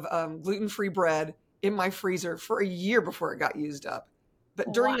of gluten-free bread in my freezer for a year before it got used up.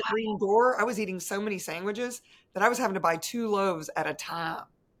 But during the Green Door, I was eating so many sandwiches that I was having to buy 2 loaves at a time.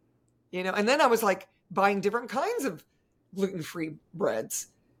 And then I was like buying different kinds of gluten-free breads.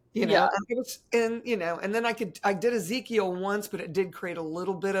 Yeah. And then I did Ezekiel once, but it did create a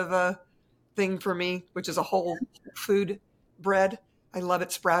little bit of a thing for me, which is a whole food bread. I love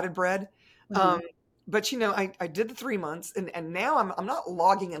it, sprouted bread. Mhm. But I did the 3 months, and now I'm not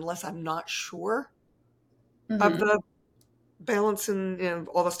logging unless I'm not sure of Mhm. the balance and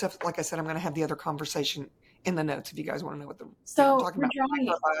all the stuff. Like I said, I'm going to have the other conversation in the notes if you guys want to know what I'm So, talking about. Rajani,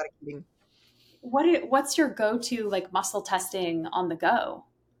 Microbiotic eating. what's your go-to like muscle testing on the go?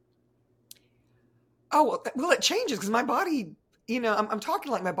 Oh, well, it changes because my body, I'm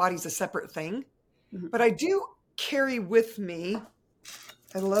talking like my body's a separate thing, Mhm. but I do carry with me.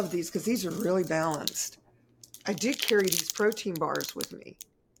 I love these because these are really balanced. I do carry these protein bars with me,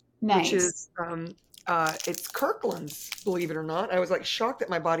 Nice. which is it's Kirkland's, believe it or not. I was like shocked that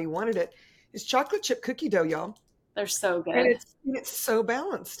my body wanted it. It's chocolate chip cookie dough, y'all. They're so good. And it's so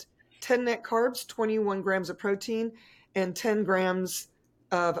balanced. 10 net carbs, 21 grams of protein, and 10 grams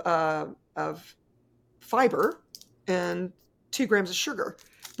of fiber, and 2 grams of sugar.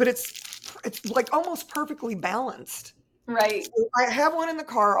 But it's like almost perfectly balanced. Right. So I have one in the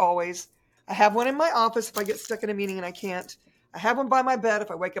car always. I have one in my office if I get stuck in a meeting and I can't. I have one by my bed if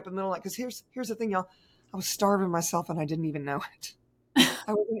I wake up in the middle of the night. Because here's the thing, y'all. I was starving myself and I didn't even know it.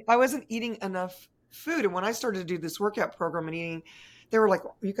 I wasn't eating enough food. And when I started to do this workout program and eating, they were like,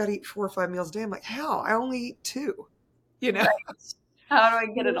 you got to eat 4 or 5 meals a day. I'm like, how? I only eat 2. Right. How do I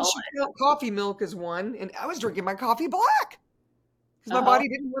get it all in? Coffee milk is one, and I was drinking my coffee black because my body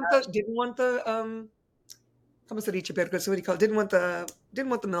didn't want the almost said so what do you call it? Didn't want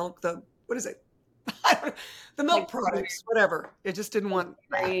the milk. What is it? The milk Like products, whatever. It just didn't want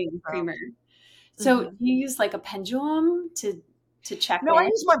creamer. So do you use like a pendulum to check No, in? I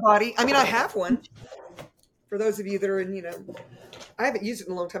use my body. I mean, I have one. For those of you that are in, I haven't used it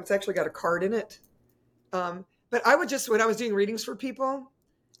in a long time. It's actually got a card in it. But I would just, when I was doing readings for people,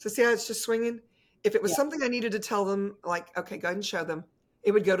 so see how it's just swinging? If it was something I needed to tell them, like, okay, go ahead and show them,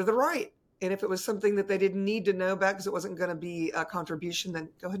 it would go to the right. And if it was something that they didn't need to know about because it wasn't going to be a contribution, then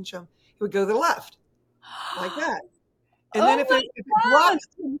go ahead and show them. It would go to the left, like that. And then if it drops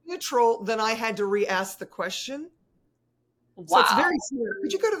to neutral, then I had to re-ask the question. Wow. So it's very smart.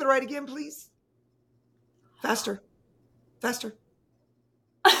 Could you go to the right again, please? Faster.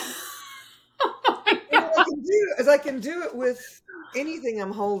 I can do it with anything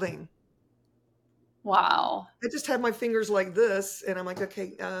I'm holding. Wow. I just have my fingers like this, and I'm like,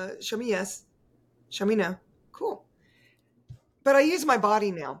 okay, show me yes, show me no. Cool. But I use my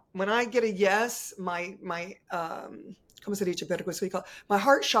body now. When I get a yes, my como se dice, what do you call it? My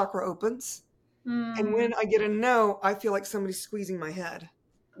heart chakra opens. And when I get a no, I feel like somebody's squeezing my head.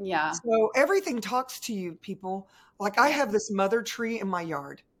 Yeah. So everything talks to you, people. Like I have this mother tree in my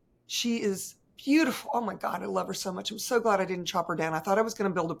yard. She is beautiful. Oh my God, I love her so much. I'm so glad I didn't chop her down. I thought I was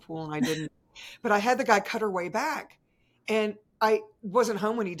going to build a pool and I didn't. But I had the guy cut her way back. And I wasn't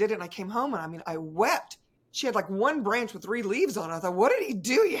home when he did it. And I came home and I wept. She had like one branch with 3 leaves on it. I thought, what did he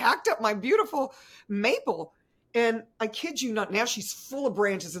do? He hacked up my beautiful maple. And I kid you not, now she's full of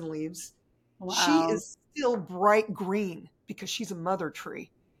branches and leaves. Wow. She is still bright green because she's a mother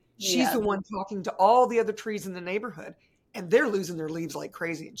tree. She's the one talking to all the other trees in the neighborhood, and they're losing their leaves like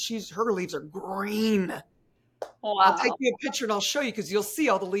crazy. And her leaves are green. Wow. I'll take you a picture and I'll show you because you'll see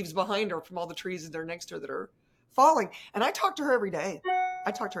all the leaves behind her from all the trees that are next to her that are falling. And I talk to her every day.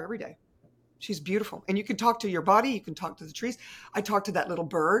 She's beautiful. And you can talk to your body. You can talk to the trees. I talk to that little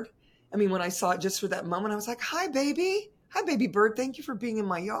bird. I mean, when I saw it just for that moment, I was like, hi, baby. Hi, baby bird. Thank you for being in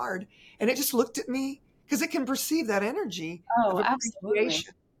my yard. And it just looked at me because it can perceive that energy of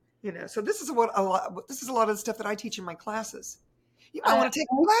appreciation. Absolutely. So this is a lot of the stuff that I teach in my classes. You might want to take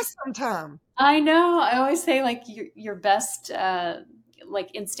a class sometime. I know. I always say like your best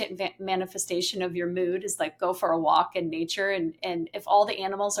like instant manifestation of your mood is like go for a walk in nature, and if all the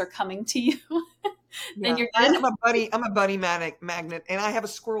animals are coming to you, then you're good. I'm a buddy magnet, and I have a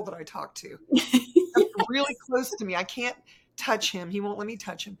squirrel that I talk to. Really close to me. I can't touch him. He won't let me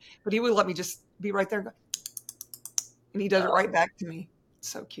touch him, but he will let me just be right there and go, and he does it right back to me. It's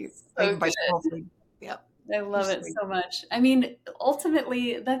so cute. So good. Yeah. I love it so much. I mean,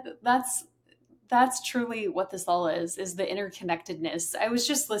 ultimately that's truly what this all is the interconnectedness. I was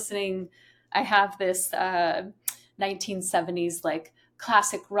just listening. I have this 1970s like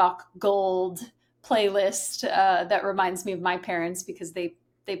classic rock gold playlist that reminds me of my parents because they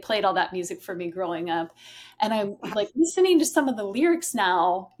played all that music for me growing up. And I'm like listening to some of the lyrics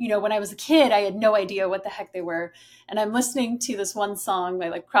now. When I was a kid, I had no idea what the heck they were. And I'm listening to this one song by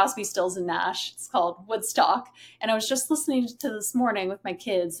like Crosby, Stills and Nash. It's called Woodstock. And I was just listening to this morning with my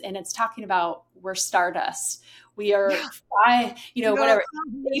kids, and it's talking about we're stardust. We are, whatever.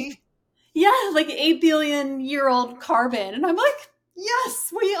 Like 8 billion year old carbon. And I'm like,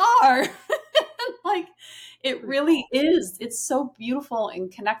 yes, we are. Like, it really is. It's so beautiful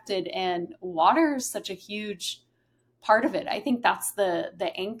and connected, and water is such a huge part of it. I think that's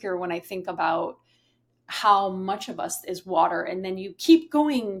the anchor when I think about how much of us is water. And then you keep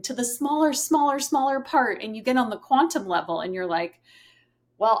going to the smaller part, and you get on the quantum level and you're like,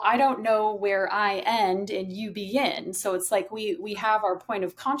 well, I don't know where I end and you begin. So it's like we have our point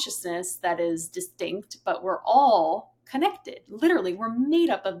of consciousness that is distinct, but we're all connected. Literally, we're made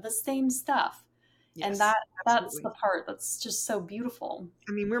up of the same stuff. Yes, and that's the part that's just so beautiful.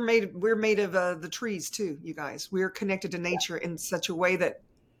 I mean, we're made of the trees too, you guys. We're connected to nature in such a way that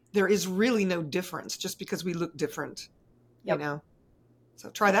there is really no difference just because we look different, So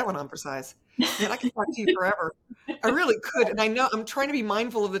try that one on for size. Man, I can talk to you forever. I really could. And I know I'm trying to be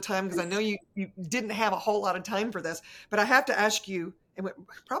mindful of the time because I know you didn't have a whole lot of time for this, but I have to ask you, and we're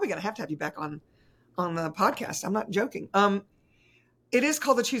probably going to have you back on the podcast. I'm not joking. It is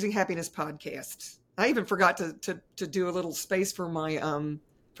called the Choosing Happiness podcast. I even forgot to do a little space for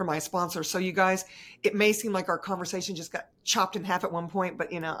my sponsor. So you guys, it may seem like our conversation just got chopped in half at one point,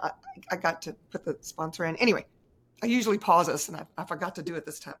 but I got to put the sponsor in. Anyway, I usually pause us, and I forgot to do it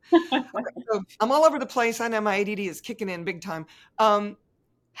this time. So I'm all over the place. I know my ADD is kicking in big time.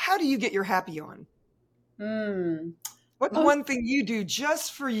 How do you get your happy on? What's one thing you do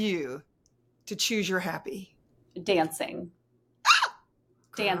just for you to choose your happy? Dancing.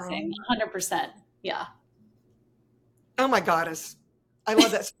 Dancing, 100%. Yeah. Oh my goddess. I love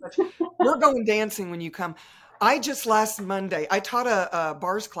that so much. We're going dancing when you come. I just last Monday, I taught a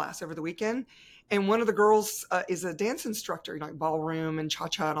bars class over the weekend, and one of the girls is a dance instructor, like ballroom and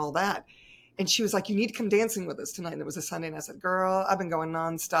cha-cha and all that. And she was like, you need to come dancing with us tonight. And it was a Sunday. And I said, girl, I've been going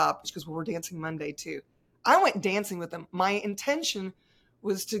nonstop. She goes, well, we're dancing Monday too. I went dancing with them. My intention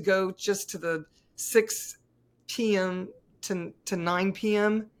was to go just to the 6 p.m. to 9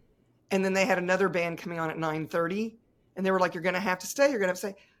 p.m. And then they had another band coming on at 9:30. And they were like, you're going to have to stay. You're going to have to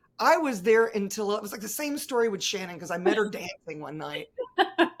stay. I was there until it was like the same story with Shannon because I met her dancing one night.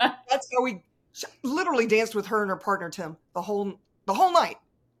 That's how we literally danced with her and her partner, Tim, the whole night,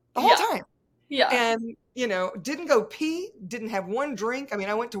 the whole time. Yeah. And, didn't go pee, didn't have one drink. I mean,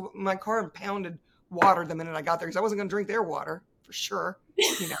 I went to my car and pounded water the minute I got there because I wasn't going to drink their water for sure,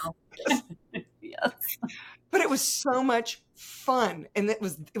 Yes. But it was so much fun. And it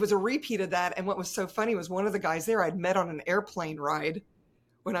was a repeat of that. And what was so funny was one of the guys there I'd met on an airplane ride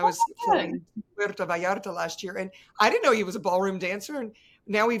when I was flying to Puerto Vallarta last year. And I didn't know he was a ballroom dancer. And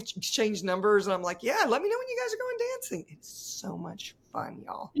now we've exchanged numbers. And I'm like, yeah, let me know when you guys are going dancing. It's so much fun,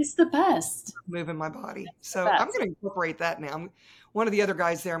 y'all. It's the best. Moving my body. So I'm going to incorporate that now. One of the other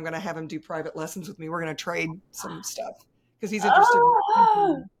guys there, I'm going to have him do private lessons with me. We're going to trade some stuff because he's interested.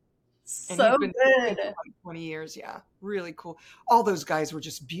 And so he's been good. For like 20 years. Yeah, really cool. All those guys were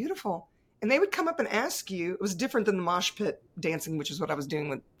just beautiful. And they would come up and ask you. It was different than the mosh pit dancing, which is what I was doing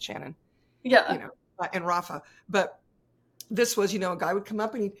with Shannon. Yeah. And Rafa. But this was, a guy would come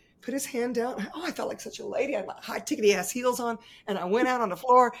up and he'd put his hand down. Oh, I felt like such a lady. I had my high tickety ass heels on, and I went out on the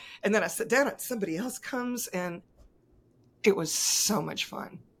floor, and then I sat down and somebody else comes, and it was so much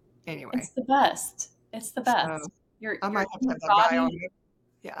fun. Anyway. It's the best. It's the best. I might have to have that guy on.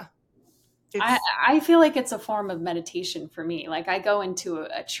 Yeah. I feel like it's a form of meditation for me. Like I go into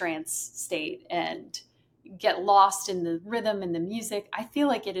a trance state and get lost in the rhythm and the music. I feel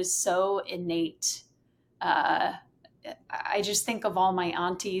like it is so innate. I just think of all my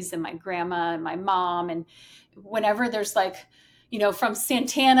aunties and my grandma and my mom, and whenever there's like, from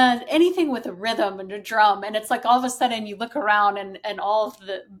Santana, anything with a rhythm and a drum, and it's like all of a sudden you look around and all of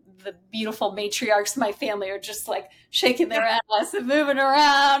the beautiful matriarchs of my family are just like shaking their ass and moving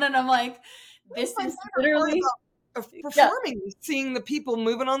around, and I'm like, this is literally performing, seeing the people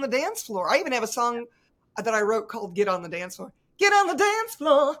moving on the dance floor. I even have a song that I wrote called "Get on the Dance Floor." Get on the dance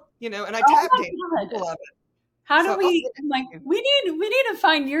floor, and I tap dance. People love it. How do we? I'm like, we need to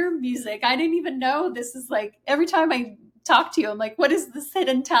find your music. I didn't even know this is like every time I talk to you, I'm like, what is this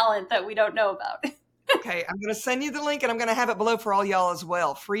hidden talent that we don't know about? Okay, I'm going to send you the link, and I'm going to have it below for all y'all as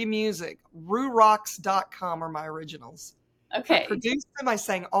well. Free music. RuRocks.com are my originals. Okay. I produced them. I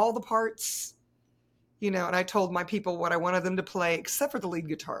sang all the parts, and I told my people what I wanted them to play, except for the lead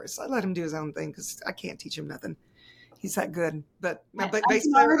guitarist. I let him do his own thing because I can't teach him nothing. He's that good. But my bass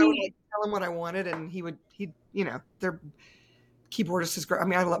player, I would tell him what I wanted, and he'd their keyboardist is great. I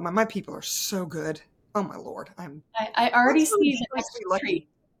mean, I love my people are so good. Oh my Lord. I already see the next retreat.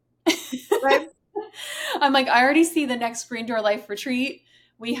 I'm like, I already see the next Green Door Life retreat.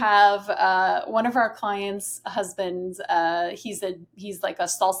 We have one of our clients' husbands. He's like a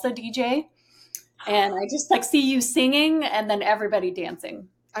salsa DJ, and I just like see you singing and then everybody dancing.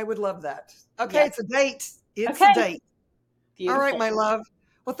 I would love that. Okay, yeah. It's a date. It's okay. A date. Beautiful. All right, my love.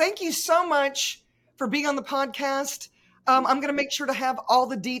 Well, thank you so much for being on the podcast. I'm going to make sure to have all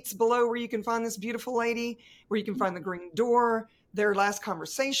the deets below where you can find this beautiful lady, where you can find the Green Door, their last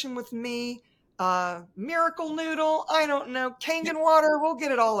conversation with me, Miracle Noodle, I don't know, Kangen Water, we'll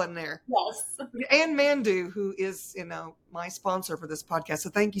get it all in there. Yes. And Mandu, who is, my sponsor for this podcast. So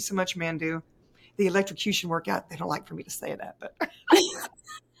thank you so much, Mandu. The electrocution workout, they don't like for me to say that, but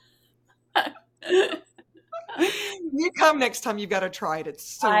you come next time, you've got to try it. It's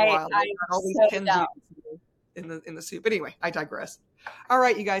so wild. All these in the soup. Anyway, I digress. All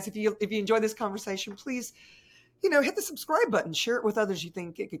right, you guys, if you enjoy this conversation, please, hit the subscribe button, share it with others you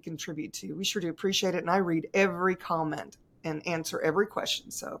think it could contribute to. We sure do appreciate it. And I read every comment and answer every question.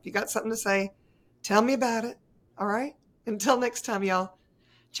 So if you got something to say, tell me about it. All right. Until next time, y'all.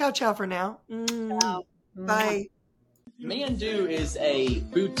 Ciao, ciao for now. Ciao. Bye. Mandu is a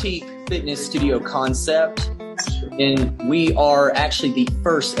boutique fitness studio concept, and we are actually the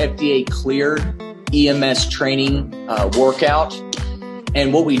first FDA cleared EMS training workout.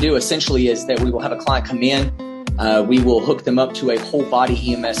 And what we do essentially is that we will have a client come in, we will hook them up to a whole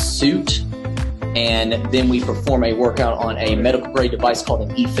body EMS suit, and then we perform a workout on a medical grade device called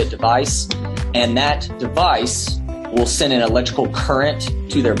an eFit device. And that device will send an electrical current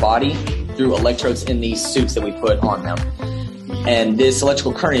to their body through electrodes in these suits that we put on them. And this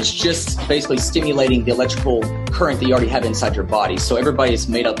electrical current is just basically stimulating the electrical current that you already have inside your body. So everybody is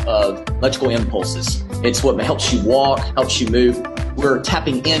made up of electrical impulses. It's what helps you walk, helps you move. We're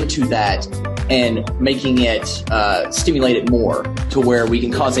tapping into that and making it stimulate it more to where we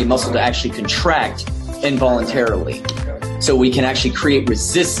can cause a muscle to actually contract involuntarily. So we can actually create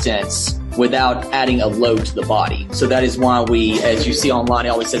resistance without adding a load to the body. So that is why we, as you see online, it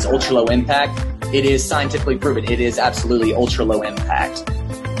always says ultra low impact. It is scientifically proven. It is absolutely ultra low impact.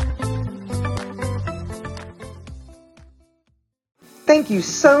 Thank you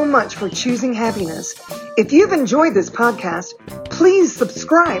so much for choosing happiness. If you've enjoyed this podcast, please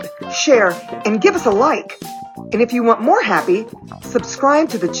subscribe, share, and give us a like. And if you want more happy, subscribe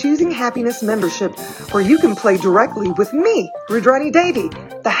to the Choosing Happiness membership, where you can play directly with me, Rudrani Devi,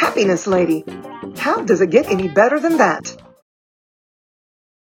 the Happiness Lady. How does it get any better than that?